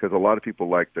comp, because a lot of people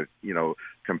like the,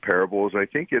 comparables, I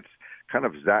think it's kind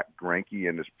of Zach Greinke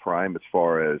in his prime as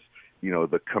far as,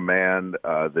 the command,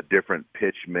 the different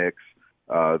pitch mix,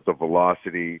 the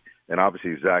velocity, and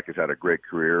obviously Zach has had a great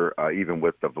career, even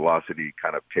with the velocity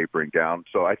kind of tapering down.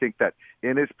 So I think that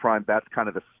in his prime, that's kind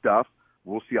of the stuff.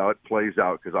 We'll see how it plays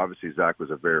out because obviously Zach was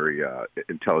a very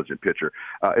intelligent pitcher.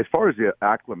 As far as the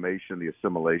acclimation, the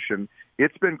assimilation,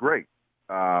 it's been great.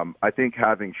 I think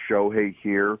having Shohei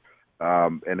here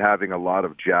and having a lot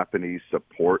of Japanese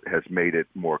support has made it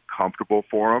more comfortable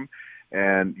for him.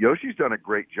 And Yoshi's done a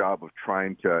great job of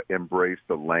trying to embrace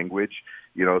the language,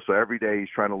 so every day he's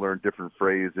trying to learn different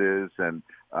phrases, and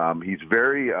he's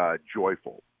very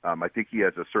joyful. I think he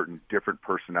has a certain different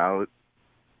personality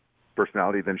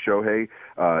than Shohei.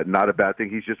 Not a bad thing.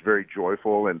 He's just very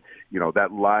joyful, and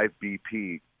that live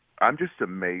BP. I'm just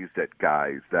amazed at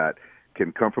guys that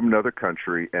can come from another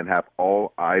country and have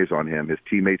all eyes on him, his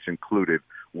teammates included,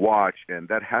 watch, and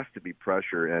that has to be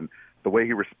pressure. And the way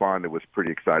he responded was pretty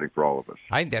exciting for all of us.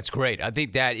 I think that's great. I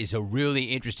think that is a really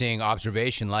interesting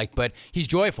observation. But he's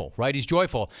joyful, right? He's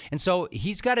joyful. And so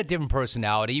he's got a different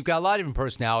personality. You've got a lot of different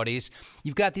personalities.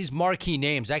 You've got these marquee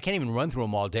names. I can't even run through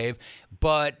them all, Dave.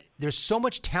 But there's so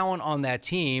much talent on that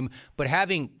team. But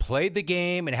having played the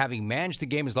game and having managed the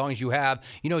game as long as you have,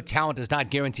 talent does not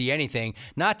guarantee anything.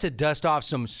 Not to dust off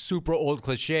some super old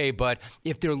cliche, but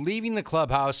if they're leaving the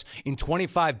clubhouse in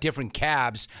 25 different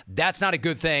cabs, that's not a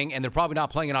good thing, and they're probably not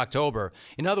playing in October.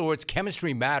 In other words,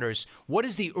 chemistry matters. What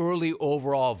is the early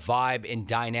overall vibe and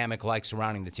dynamic like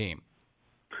surrounding the team?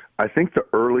 I think the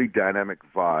early dynamic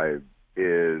vibe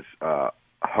is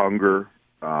hunger,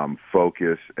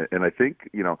 focus, and I think,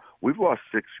 we've lost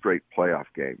 6 straight playoff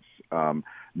games.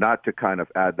 Not to kind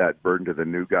of add that burden to the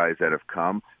new guys that have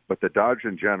come, but the Dodgers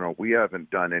in general, we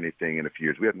haven't done anything in a few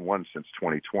years. We hadn't won since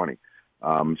 2020.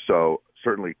 So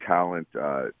certainly talent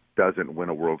doesn't win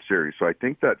a World Series. So I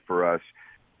think that for us,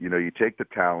 you take the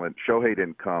talent. Shohei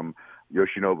didn't come.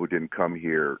 Yoshinobu didn't come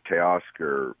here.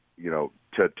 Teoscar,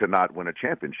 to not win a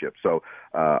championship. So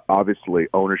obviously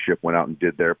ownership went out and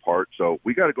did their part. So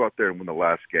we got to go out there and win the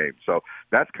last game. So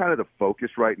that's kind of the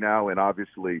focus right now. And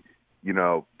obviously,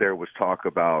 there was talk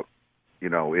about,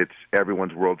 it's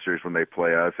everyone's World Series when they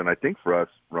play us. And I think for us,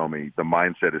 Romy, the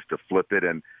mindset is to flip it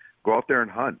and go out there and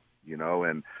hunt.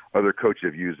 And other coaches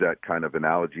have used that kind of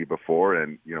analogy before.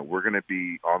 And, we're going to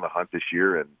be on the hunt this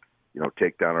year and,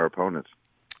 take down our opponents.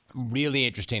 Really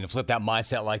interesting to flip that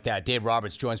mindset like that. Dave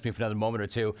Roberts joins me for another moment or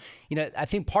two. I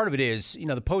think part of it is,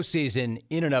 the postseason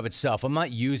in and of itself. I'm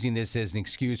not using this as an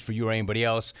excuse for you or anybody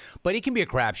else, but it can be a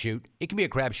crapshoot. It can be a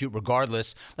crapshoot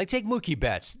regardless. Like take Mookie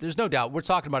Betts. There's no doubt. We're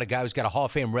talking about a guy who's got a Hall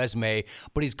of Fame resume,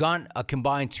 but he's gone a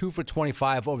combined 2 for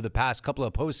 25 over the past couple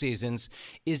of postseasons.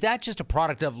 Is that just a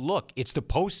product of, look, it's the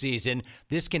postseason,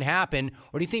 this can happen?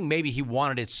 Or do you think maybe he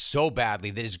wanted it so badly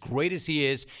that as great as he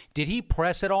is, did he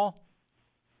press at all?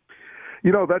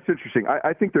 That's interesting.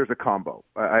 I think there's a combo.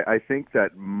 I think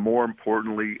that more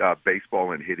importantly,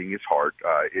 baseball and hitting is hard.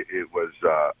 It was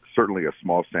certainly a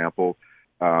small sample.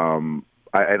 And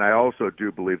I also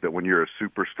do believe that when you're a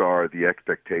superstar, the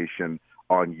expectation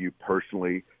on you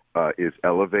personally is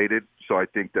elevated. So I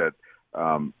think that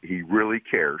he really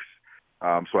cares.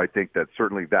 So I think that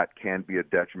certainly that can be a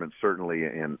detriment, certainly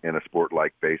in a sport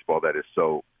like baseball that is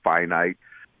so finite.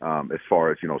 As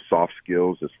far as, soft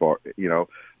skills, so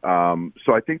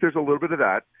I think there's a little bit of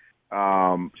that.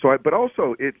 But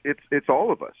also it's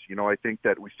all of us. I think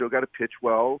that we still got to pitch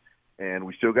well and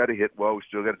we still got to hit well. We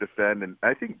still got to defend. And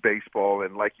I think baseball,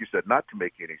 and like you said, not to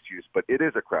make any excuse, but it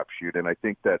is a crapshoot. And I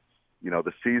think that,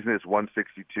 the season is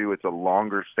 162. It's a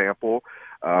longer sample.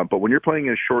 But when you're playing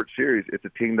in a short series, it's a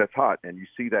team that's hot. And you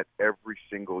see that every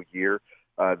single year.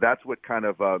 That's what kind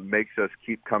of makes us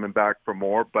keep coming back for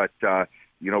more. But,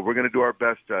 we're going to do our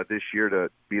best this year to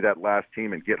be that last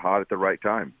team and get hot at the right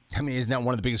time. I mean, isn't that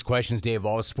one of the biggest questions, Dave, of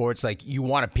all sports? Like, you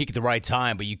want to peak at the right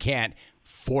time, but you can't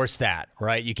force that,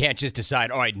 right? You can't just decide,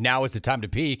 all right, now is the time to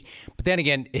peak. But then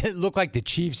again, it looked like the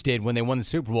Chiefs did when they won the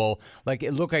Super Bowl. Like,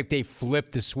 it looked like they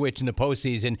flipped the switch in the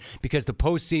postseason because the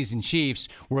postseason Chiefs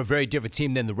were a very different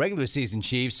team than the regular season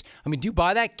Chiefs. I mean, do you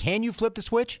buy that? Can you flip the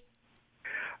switch?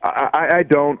 I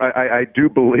don't. I do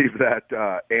believe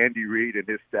that Andy Reid and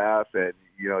his staff and,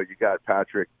 you got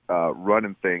Patrick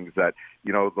running things that,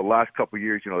 the last couple of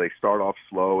years, they start off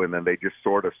slow and then they just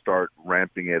sort of start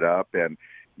ramping it up. And,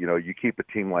 you keep a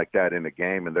team like that in a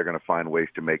game and they're going to find ways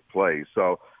to make plays.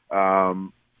 So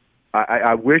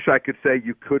I wish I could say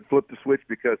you could flip the switch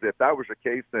because if that was the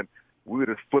case, then we would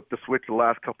have flipped the switch the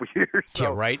last couple of years. So, yeah,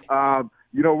 right.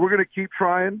 We're going to keep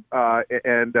trying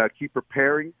and keep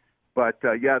preparing. But,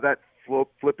 that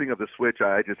flipping of the switch,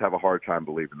 I just have a hard time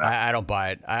believing that. I don't buy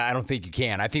it. I don't think you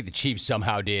can. I think the Chiefs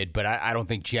somehow did, but I don't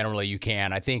think generally you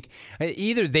can. I think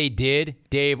either they did,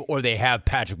 Dave, or they have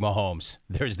Patrick Mahomes.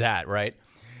 There's that, right?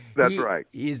 That's right.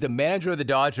 He's the manager of the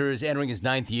Dodgers, entering his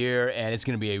 9th year, and it's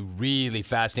going to be a really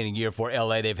fascinating year for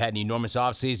L.A. They've had an enormous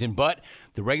offseason, but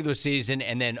the regular season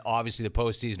and then obviously the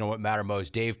postseason are what matter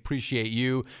most. Dave, appreciate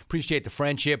you. Appreciate the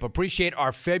friendship. Appreciate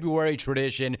our February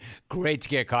tradition. Great to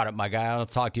get caught up, my guy. I'll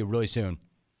talk to you really soon.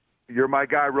 You're my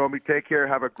guy, Romy. Take care.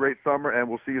 Have a great summer, and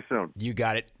we'll see you soon. You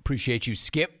got it. Appreciate you,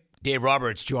 Skip. Dave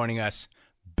Roberts joining us.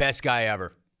 Best guy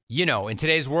ever. You know, in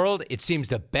today's world, it seems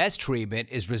the best treatment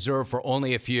is reserved for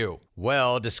only a few.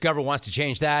 Well, Discover wants to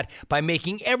change that by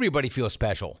making everybody feel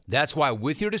special. That's why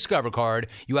with your Discover card,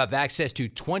 you have access to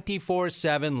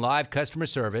 24/7 live customer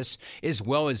service, as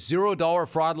well as $0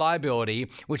 fraud liability,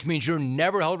 which means you're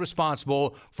never held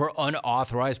responsible for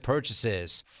unauthorized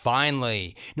purchases.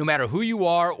 Finally, no matter who you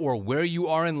are or where you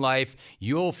are in life,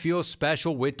 you'll feel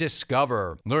special with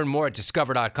Discover. Learn more at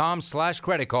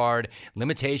discover.com/credit card.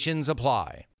 Limitations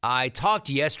apply. I talked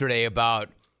yesterday about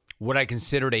what I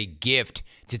considered a gift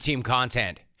to team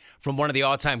content from one of the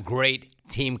all-time great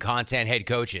team content head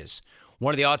coaches,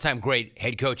 one of the all-time great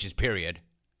head coaches, period.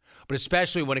 But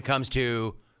especially when it comes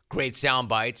to great sound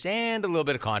bites and a little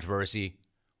bit of controversy,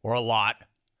 or a lot.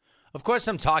 Of course,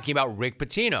 I'm talking about Rick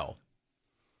Pitino.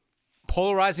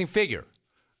 Polarizing figure,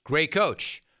 great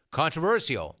coach,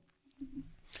 controversial.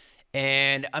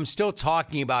 And I'm still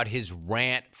talking about his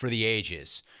rant for the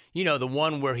ages. You know, the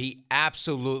one where he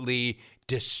absolutely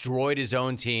destroyed his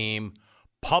own team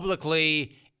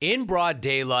publicly, in broad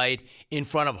daylight, in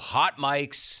front of hot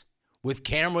mics, with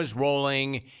cameras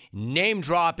rolling, name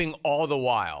dropping all the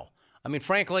while. I mean,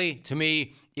 frankly, to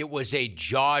me, it was a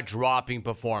jaw-dropping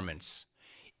performance,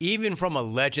 even from a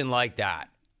legend like that.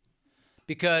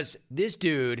 Because this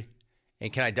dude,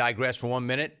 and can I digress for 1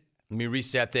 minute? Let me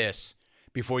reset this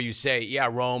before you say, yeah,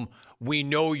 Rome, we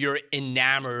know you're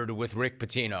enamored with Rick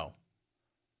Pitino.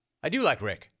 I do like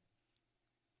Rick.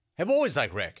 I've always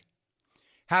liked Rick.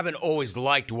 Haven't always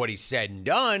liked what he said and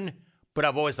done, but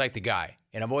I've always liked the guy,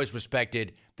 and I've always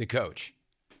respected the coach,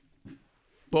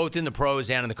 both in the pros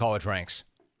and in the college ranks.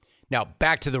 Now,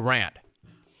 back to the rant.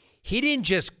 He didn't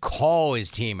just call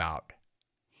his team out.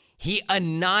 He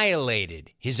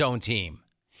annihilated his own team.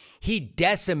 He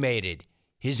decimated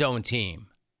his own team.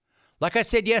 Like I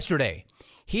said yesterday,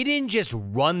 he didn't just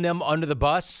run them under the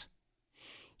bus.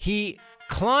 He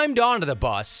climbed onto the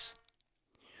bus,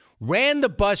 ran the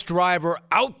bus driver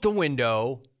out the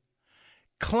window,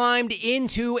 climbed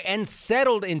into and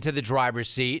settled into the driver's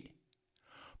seat,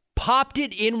 popped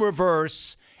it in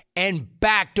reverse, and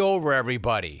backed over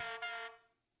everybody.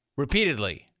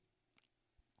 Repeatedly.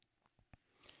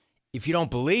 If you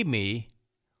don't believe me,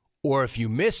 or if you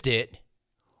missed it,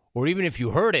 or even if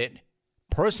you heard it,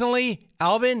 personally,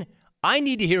 Alvin, I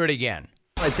need to hear it again.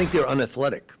 I think they're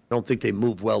unathletic. I don't think they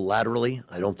move well laterally.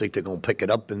 I don't think they're going to pick it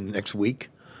up in the next week.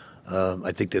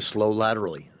 I think they're slow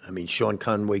laterally. I mean, Sean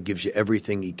Conway gives you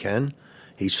everything he can.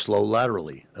 He's slow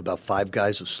laterally. About 5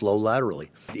 guys are slow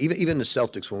laterally. Even the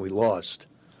Celtics, when we lost,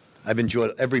 I've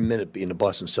enjoyed every minute being the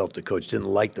Boston Celtic coach. Didn't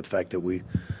like the fact that we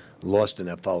lost in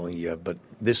that following year, but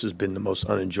this has been the most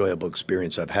unenjoyable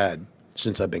experience I've had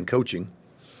since I've been coaching.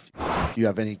 Do you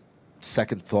have any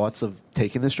second thoughts of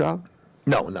taking this job?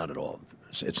 No, not at all.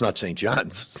 It's not St.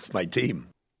 John's. It's my team.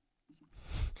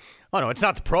 Oh, no, it's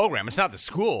not the program. It's not the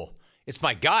school. It's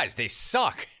my guys. They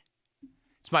suck.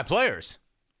 It's my players.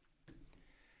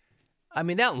 I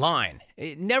mean, that line,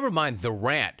 never mind the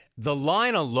rant. The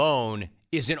line alone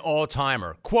is an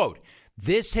all-timer. Quote,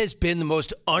 "This has been the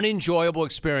most unenjoyable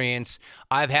experience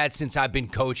I've had since I've been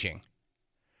coaching."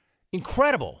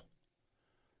 Incredible.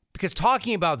 Because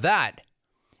talking about that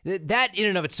in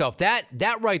and of itself,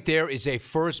 that right there is a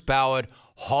first ballot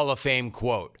Hall of Fame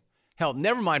quote. Hell,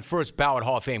 never mind first ballot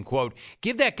Hall of Fame quote.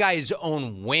 Give that guy his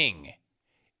own wing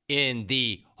in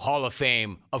the Hall of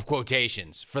Fame of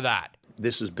quotations for that.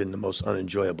 This has been the most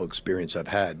unenjoyable experience I've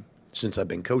had since I've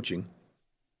been coaching.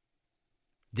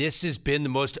 This has been the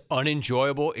most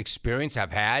unenjoyable experience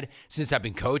I've had since I've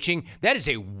been coaching. That is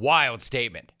a wild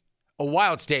statement. A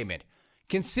wild statement.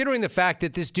 Considering the fact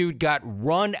that this dude got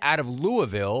run out of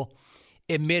Louisville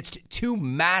amidst 2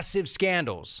 massive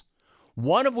scandals,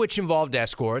 one of which involved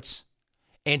escorts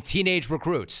and teenage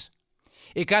recruits.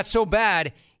 It got so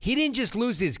bad, he didn't just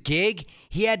lose his gig,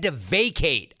 he had to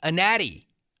vacate a natty.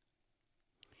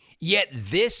 Yet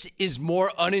this is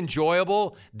more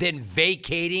unenjoyable than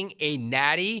vacating a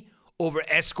natty over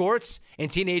escorts and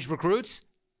teenage recruits?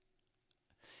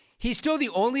 He's still the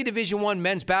only Division I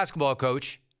men's basketball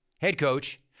coach, head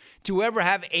coach, to ever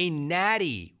have a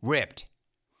natty ripped.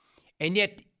 And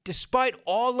yet, despite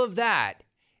all of that,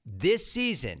 this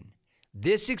season,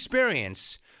 this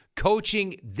experience,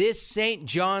 coaching this St.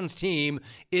 John's team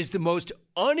is the most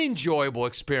unenjoyable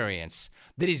experience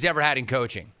that he's ever had in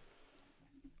coaching.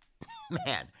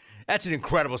 Man, that's an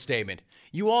incredible statement.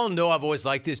 You all know I've always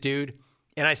liked this dude,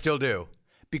 and I still do,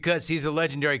 because he's a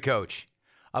legendary coach.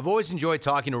 I've always enjoyed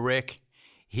talking to Rick.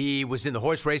 He was in the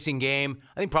horse racing game.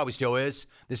 I think probably still is.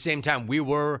 The same time we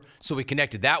were, so we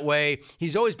connected that way.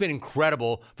 He's always been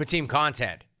incredible for team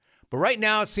content. But right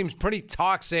now, it seems pretty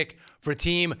toxic for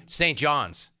Team St.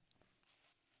 John's.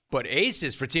 But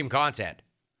aces for Team Content.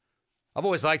 I've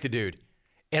always liked the dude.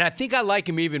 And I think I like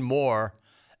him even more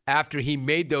after he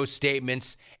made those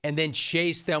statements and then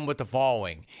chased them with the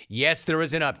following. Yes, there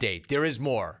is an update. There is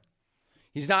more.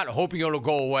 He's not hoping it'll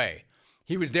go away.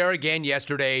 He was there again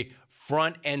yesterday,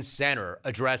 front and center,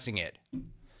 addressing it.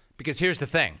 Because here's the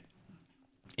thing.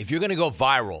 If you're going to go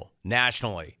viral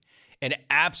nationally and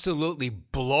absolutely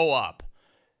blow up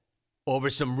over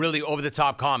some really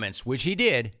over-the-top comments, which he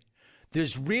did,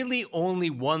 there's really only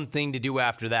one thing to do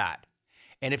after that.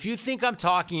 And if you think I'm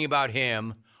talking about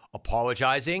him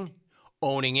apologizing,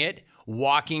 owning it,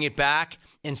 walking it back,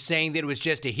 and saying that it was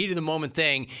just a heat-of-the-moment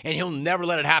thing and he'll never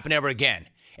let it happen ever again,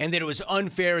 and that it was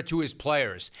unfair to his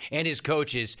players and his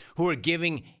coaches who are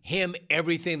giving him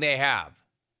everything they have,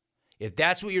 if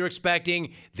that's what you're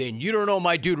expecting, then you don't know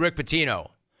my dude Rick Pitino.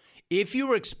 If you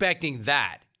were expecting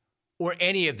that or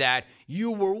any of that, you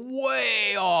were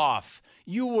way off.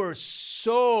 You were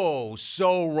so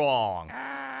wrong.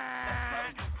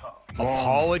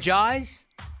 Apologize?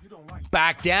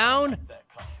 Back down?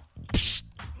 Psst,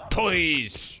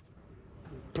 please.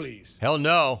 Please. Hell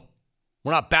no.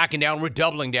 We're not backing down. We're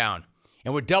doubling down.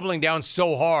 And we're doubling down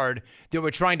so hard that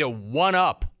we're trying to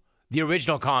one-up the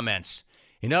original comments.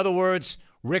 In other words,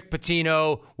 Rick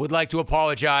Pitino would like to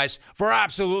apologize for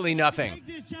absolutely nothing. Take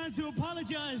this chance to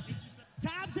apologize to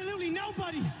absolutely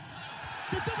nobody.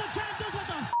 The double champ does what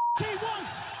the he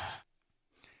wants.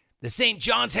 The St.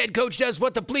 John's head coach does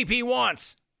what the bleep he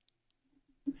wants.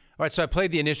 All right, so I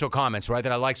played the initial comments, right,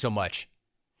 that I like so much.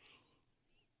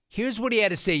 Here's what he had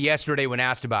to say yesterday when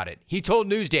asked about it. He told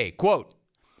Newsday, quote,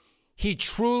 he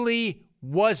truly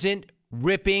wasn't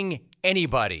ripping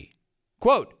anybody.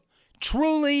 Quote,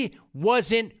 truly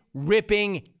wasn't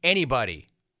ripping anybody.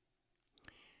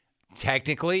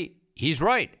 Technically, he's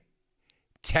right.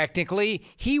 Technically,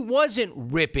 he wasn't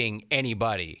ripping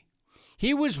anybody.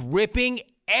 He was ripping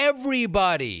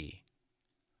everybody.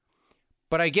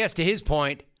 But I guess to his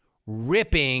point,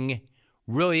 ripping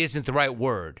really isn't the right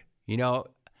word. You know,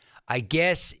 I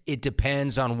guess it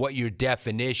depends on what your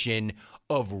definition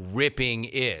of ripping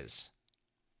is.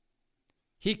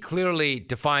 He clearly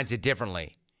defines it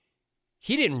differently.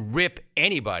 He didn't rip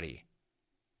anybody,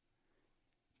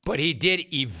 but he did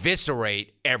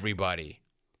eviscerate everybody.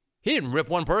 He didn't rip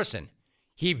one person.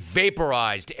 He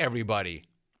vaporized everybody.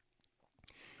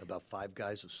 About 5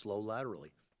 guys of slow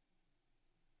laterally.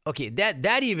 Okay,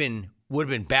 that even would have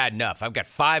been bad enough. I've got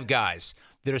 5 guys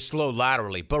that are slow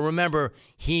laterally. But remember,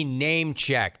 he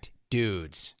name-checked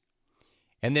dudes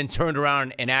and then turned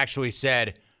around and actually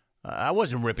said, I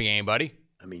wasn't ripping anybody.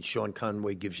 I mean, Sean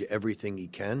Conway gives you everything he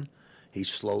can. He's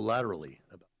slow laterally.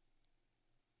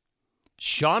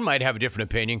 Sean might have a different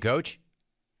opinion, Coach.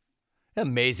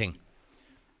 Amazing.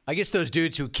 I guess those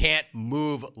dudes who can't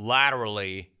move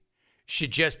laterally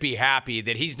should just be happy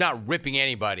that he's not ripping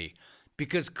anybody,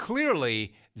 because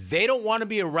clearly they don't want to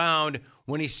be around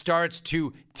when he starts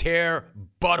to tear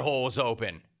buttholes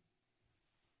open.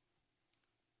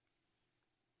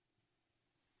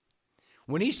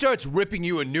 When he starts ripping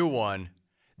you a new one,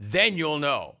 then you'll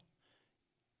know.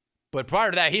 But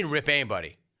prior to that, he didn't rip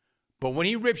anybody. But when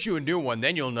he rips you a new one,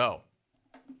 then you'll know.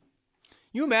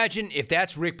 You imagine if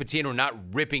that's Rick Pitino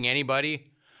not ripping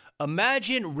anybody?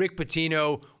 Imagine Rick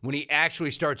Pitino when he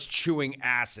actually starts chewing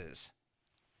asses.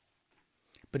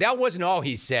 But that wasn't all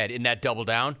he said in that double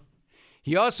down.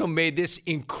 He also made this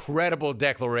incredible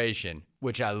declaration,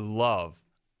 which I love.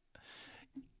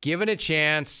 Given a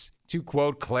chance to,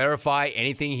 quote, clarify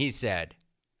anything he said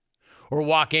or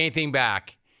walk anything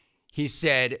back, he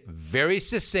said very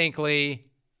succinctly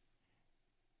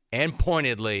and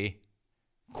pointedly,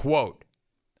 quote,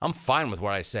 I'm fine with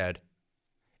what I said.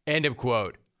 End of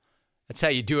quote. That's how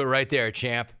you do it right there,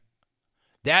 champ.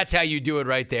 That's how you do it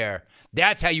right there.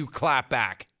 That's how you clap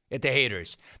back at the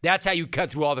haters. That's how you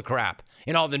cut through all the crap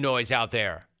and all the noise out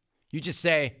there. You just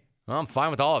say, well, I'm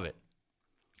fine with all of it.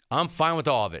 I'm fine with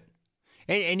all of it.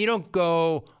 And you don't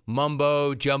go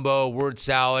mumbo, jumbo, word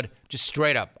salad. Just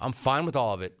straight up. I'm fine with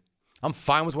all of it. I'm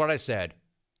fine with what I said.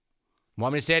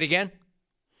 Want me to say it again?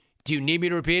 Do you need me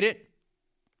to repeat it?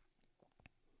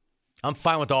 I'm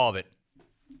fine with all of it.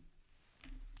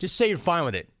 Just say you're fine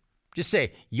with it. Just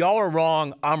say, y'all are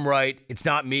wrong, I'm right, it's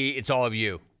not me, it's all of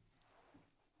you.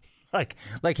 Like,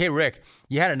 hey, Rick,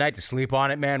 you had a night to sleep on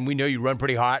it, man. We know you run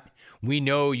pretty hot. We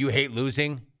know you hate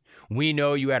losing. We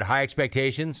know you had high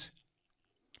expectations.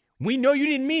 We know you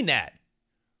didn't mean that.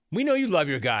 We know you love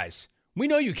your guys. We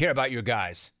know you care about your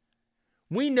guys.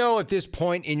 We know at this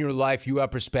point in your life you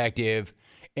have perspective,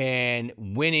 and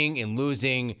winning and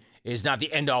losing is not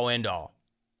the end-all, end-all.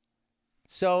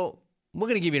 So we're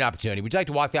going to give you an opportunity. Would you like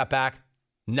to walk that back?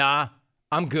 Nah,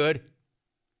 I'm good.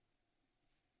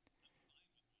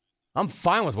 I'm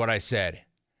fine with what I said.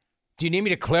 Do you need me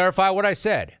to clarify what I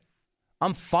said?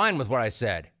 I'm fine with what I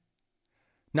said.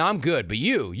 No, I'm good. But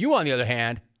you on the other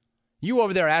hand, you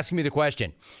over there asking me the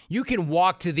question, you can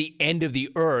walk to the end of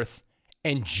the earth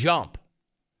and jump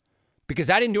because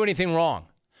I didn't do anything wrong.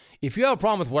 If you have a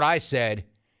problem with what I said,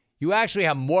 you actually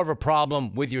have more of a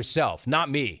problem with yourself, not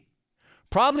me.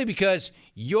 Probably because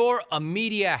you're a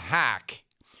media hack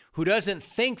who doesn't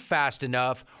think fast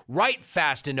enough, write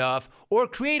fast enough, or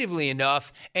creatively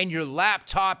enough, and your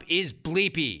laptop is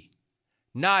bleepy.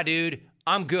 Nah, dude,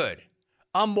 I'm good.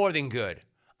 I'm more than good.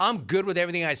 I'm good with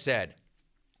everything I said.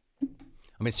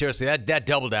 I mean, seriously, that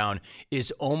double down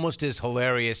is almost as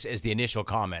hilarious as the initial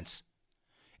comments.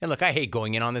 And look, I hate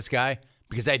going in on this guy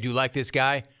because I do like this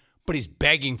guy, but he's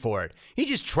begging for it. He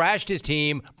just trashed his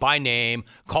team by name,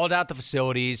 called out the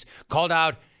facilities, called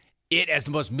out it as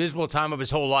the most miserable time of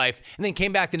his whole life, and then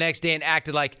came back the next day and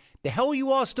acted like, the hell are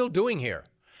you all still doing here?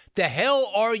 The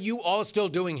hell are you all still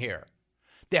doing here?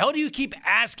 The hell do you keep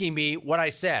asking me what I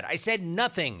said? I said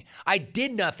nothing. I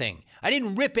did nothing. I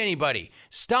didn't rip anybody.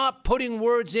 Stop putting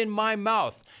words in my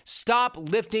mouth. Stop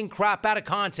lifting crap out of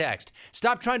context.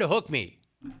 Stop trying to hook me.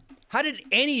 How did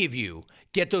any of you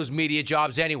get those media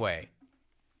jobs anyway?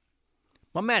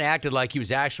 My man acted like he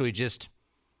was actually just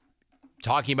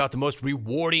talking about the most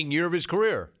rewarding year of his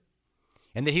career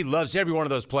and that he loves every one of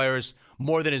those players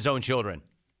more than his own children.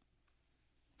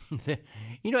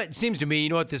 You know, it seems to me, you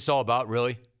know what this is all about,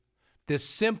 really? The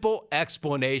simple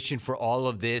explanation for all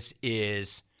of this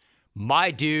is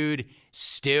my dude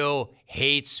still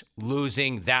hates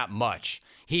losing that much.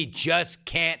 He just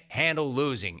can't handle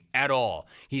losing at all.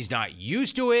 He's not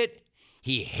used to it.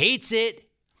 He hates it.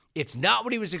 It's not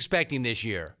what he was expecting this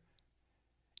year.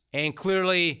 And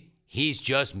clearly, he's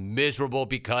just miserable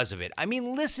because of it. I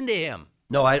mean, listen to him.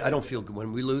 No, I don't feel good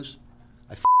when we lose.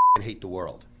 I hate the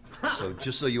world. So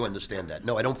just so you understand that.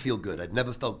 No, I don't feel good. I've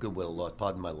never felt good with a loss,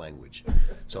 pardon my language.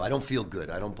 So I don't feel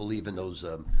good. I don't believe in those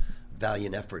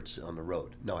valiant efforts on the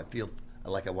road. No, I feel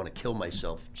like I want to kill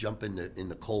myself, jump in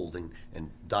the cold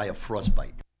and die of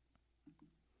frostbite.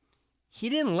 He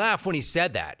didn't laugh when he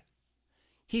said that.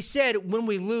 He said, when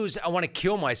we lose, I want to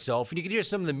kill myself. And you could hear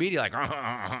some of the media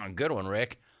like, good one,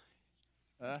 Rick.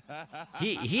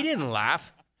 He didn't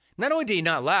laugh. Not only did he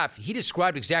not laugh, he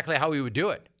described exactly how he would do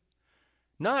it.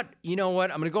 Not, you know what,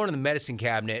 I'm going to go into the medicine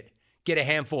cabinet, get a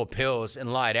handful of pills,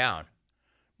 and lie down.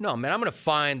 No, man, I'm going to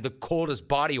find the coldest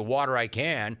body of water I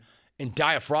can and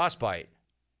die of frostbite.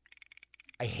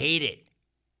 I hate it.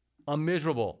 I'm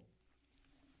miserable.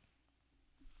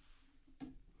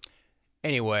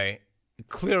 Anyway,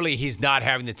 clearly he's not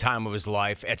having the time of his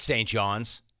life at St.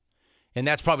 John's, and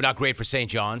that's probably not great for St.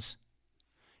 John's.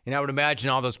 And I would imagine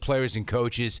all those players and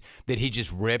coaches that he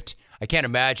just ripped, I can't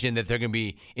imagine that they're going to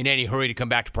be in any hurry to come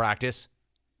back to practice.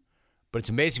 But it's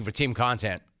amazing for team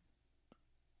content.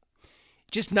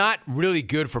 Just not really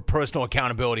good for personal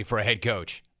accountability for a head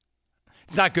coach.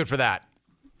 It's not good for that.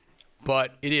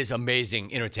 But it is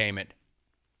amazing entertainment.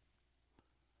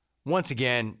 Once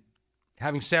again,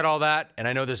 having said all that, and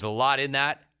I know there's a lot in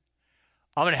that,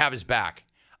 I'm going to have his back.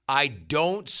 I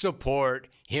don't support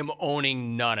him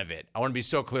owning none of it. I want to be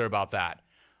so clear about that.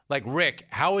 Like, Rick,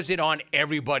 how is it on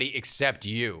everybody except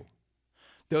you?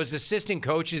 Those assistant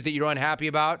coaches that you're unhappy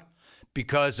about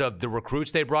because of the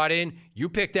recruits they brought in, you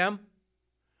picked them,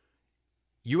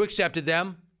 you accepted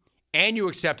them, and you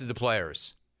accepted the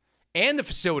players. And the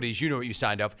facilities, you know what you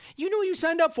signed up. You know what you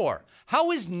signed up for.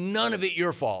 How is none of it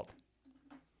your fault?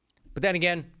 But then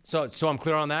again, so I'm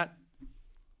clear on that.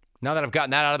 Now that I've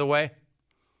gotten that out of the way,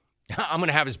 I'm going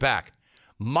to have his back.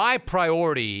 My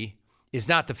priority is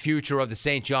not the future of the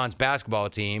St. John's basketball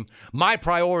team. My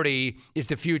priority is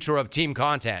the future of team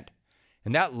content.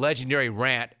 And that legendary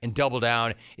rant and double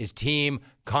down is team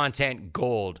content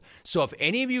gold. So if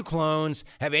any of you clones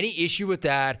have any issue with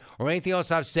that or anything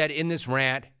else I've said in this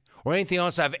rant or anything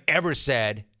else I've ever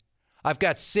said, I've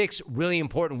got 6 really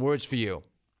important words for you.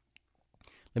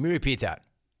 Let me repeat that.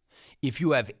 If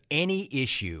you have any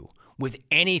issue with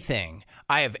anything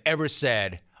I have ever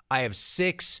said, I have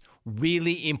 6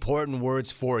 really important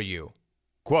words for you.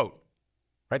 Quote,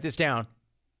 write this down.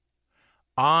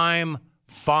 I'm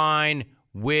fine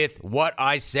with what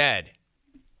I said.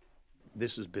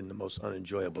 This has been the most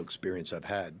unenjoyable experience I've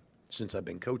had since I've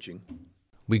been coaching.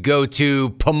 We go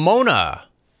to Pomona.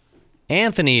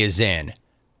 Anthony is in.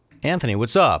 Anthony,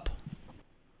 what's up?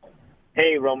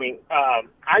 Hey, Romy.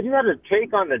 I just had a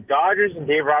take on the Dodgers and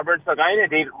Dave Roberts. Look, I ain't a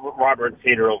Dave Roberts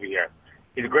hater over here.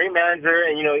 He's a great manager,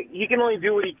 and, he can only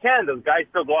do what he can. Those guys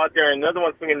still go out there, and they're the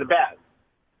ones swinging the bat.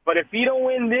 But if he don't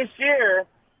win this year,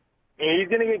 he's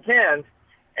going to get canned.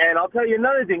 And I'll tell you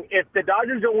another thing. If the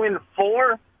Dodgers don't win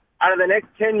 4 out of the next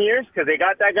 10 years, because they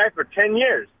got that guy for 10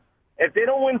 years, if they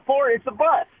don't win 4, it's a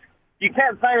bust. You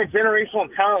can't sign a generational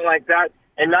talent like that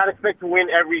and not expect to win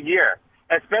every year,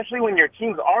 especially when your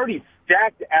team's already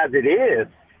stacked as it is.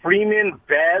 Freeman,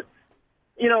 Betts,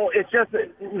 it's just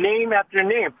name after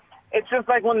name. It's just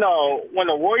like when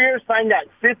the Warriors signed that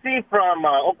sissy from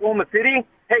Oklahoma City.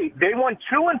 Hey, they won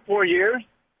 2 in 4 years,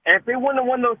 and if they wouldn't have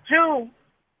won those 2,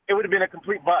 it would have been a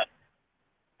complete bust.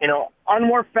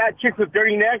 Unwore fat chicks with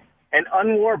dirty necks and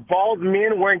unwore bald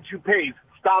men wearing toupees.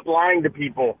 Stop lying to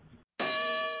people.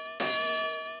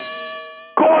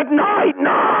 Good night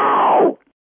now!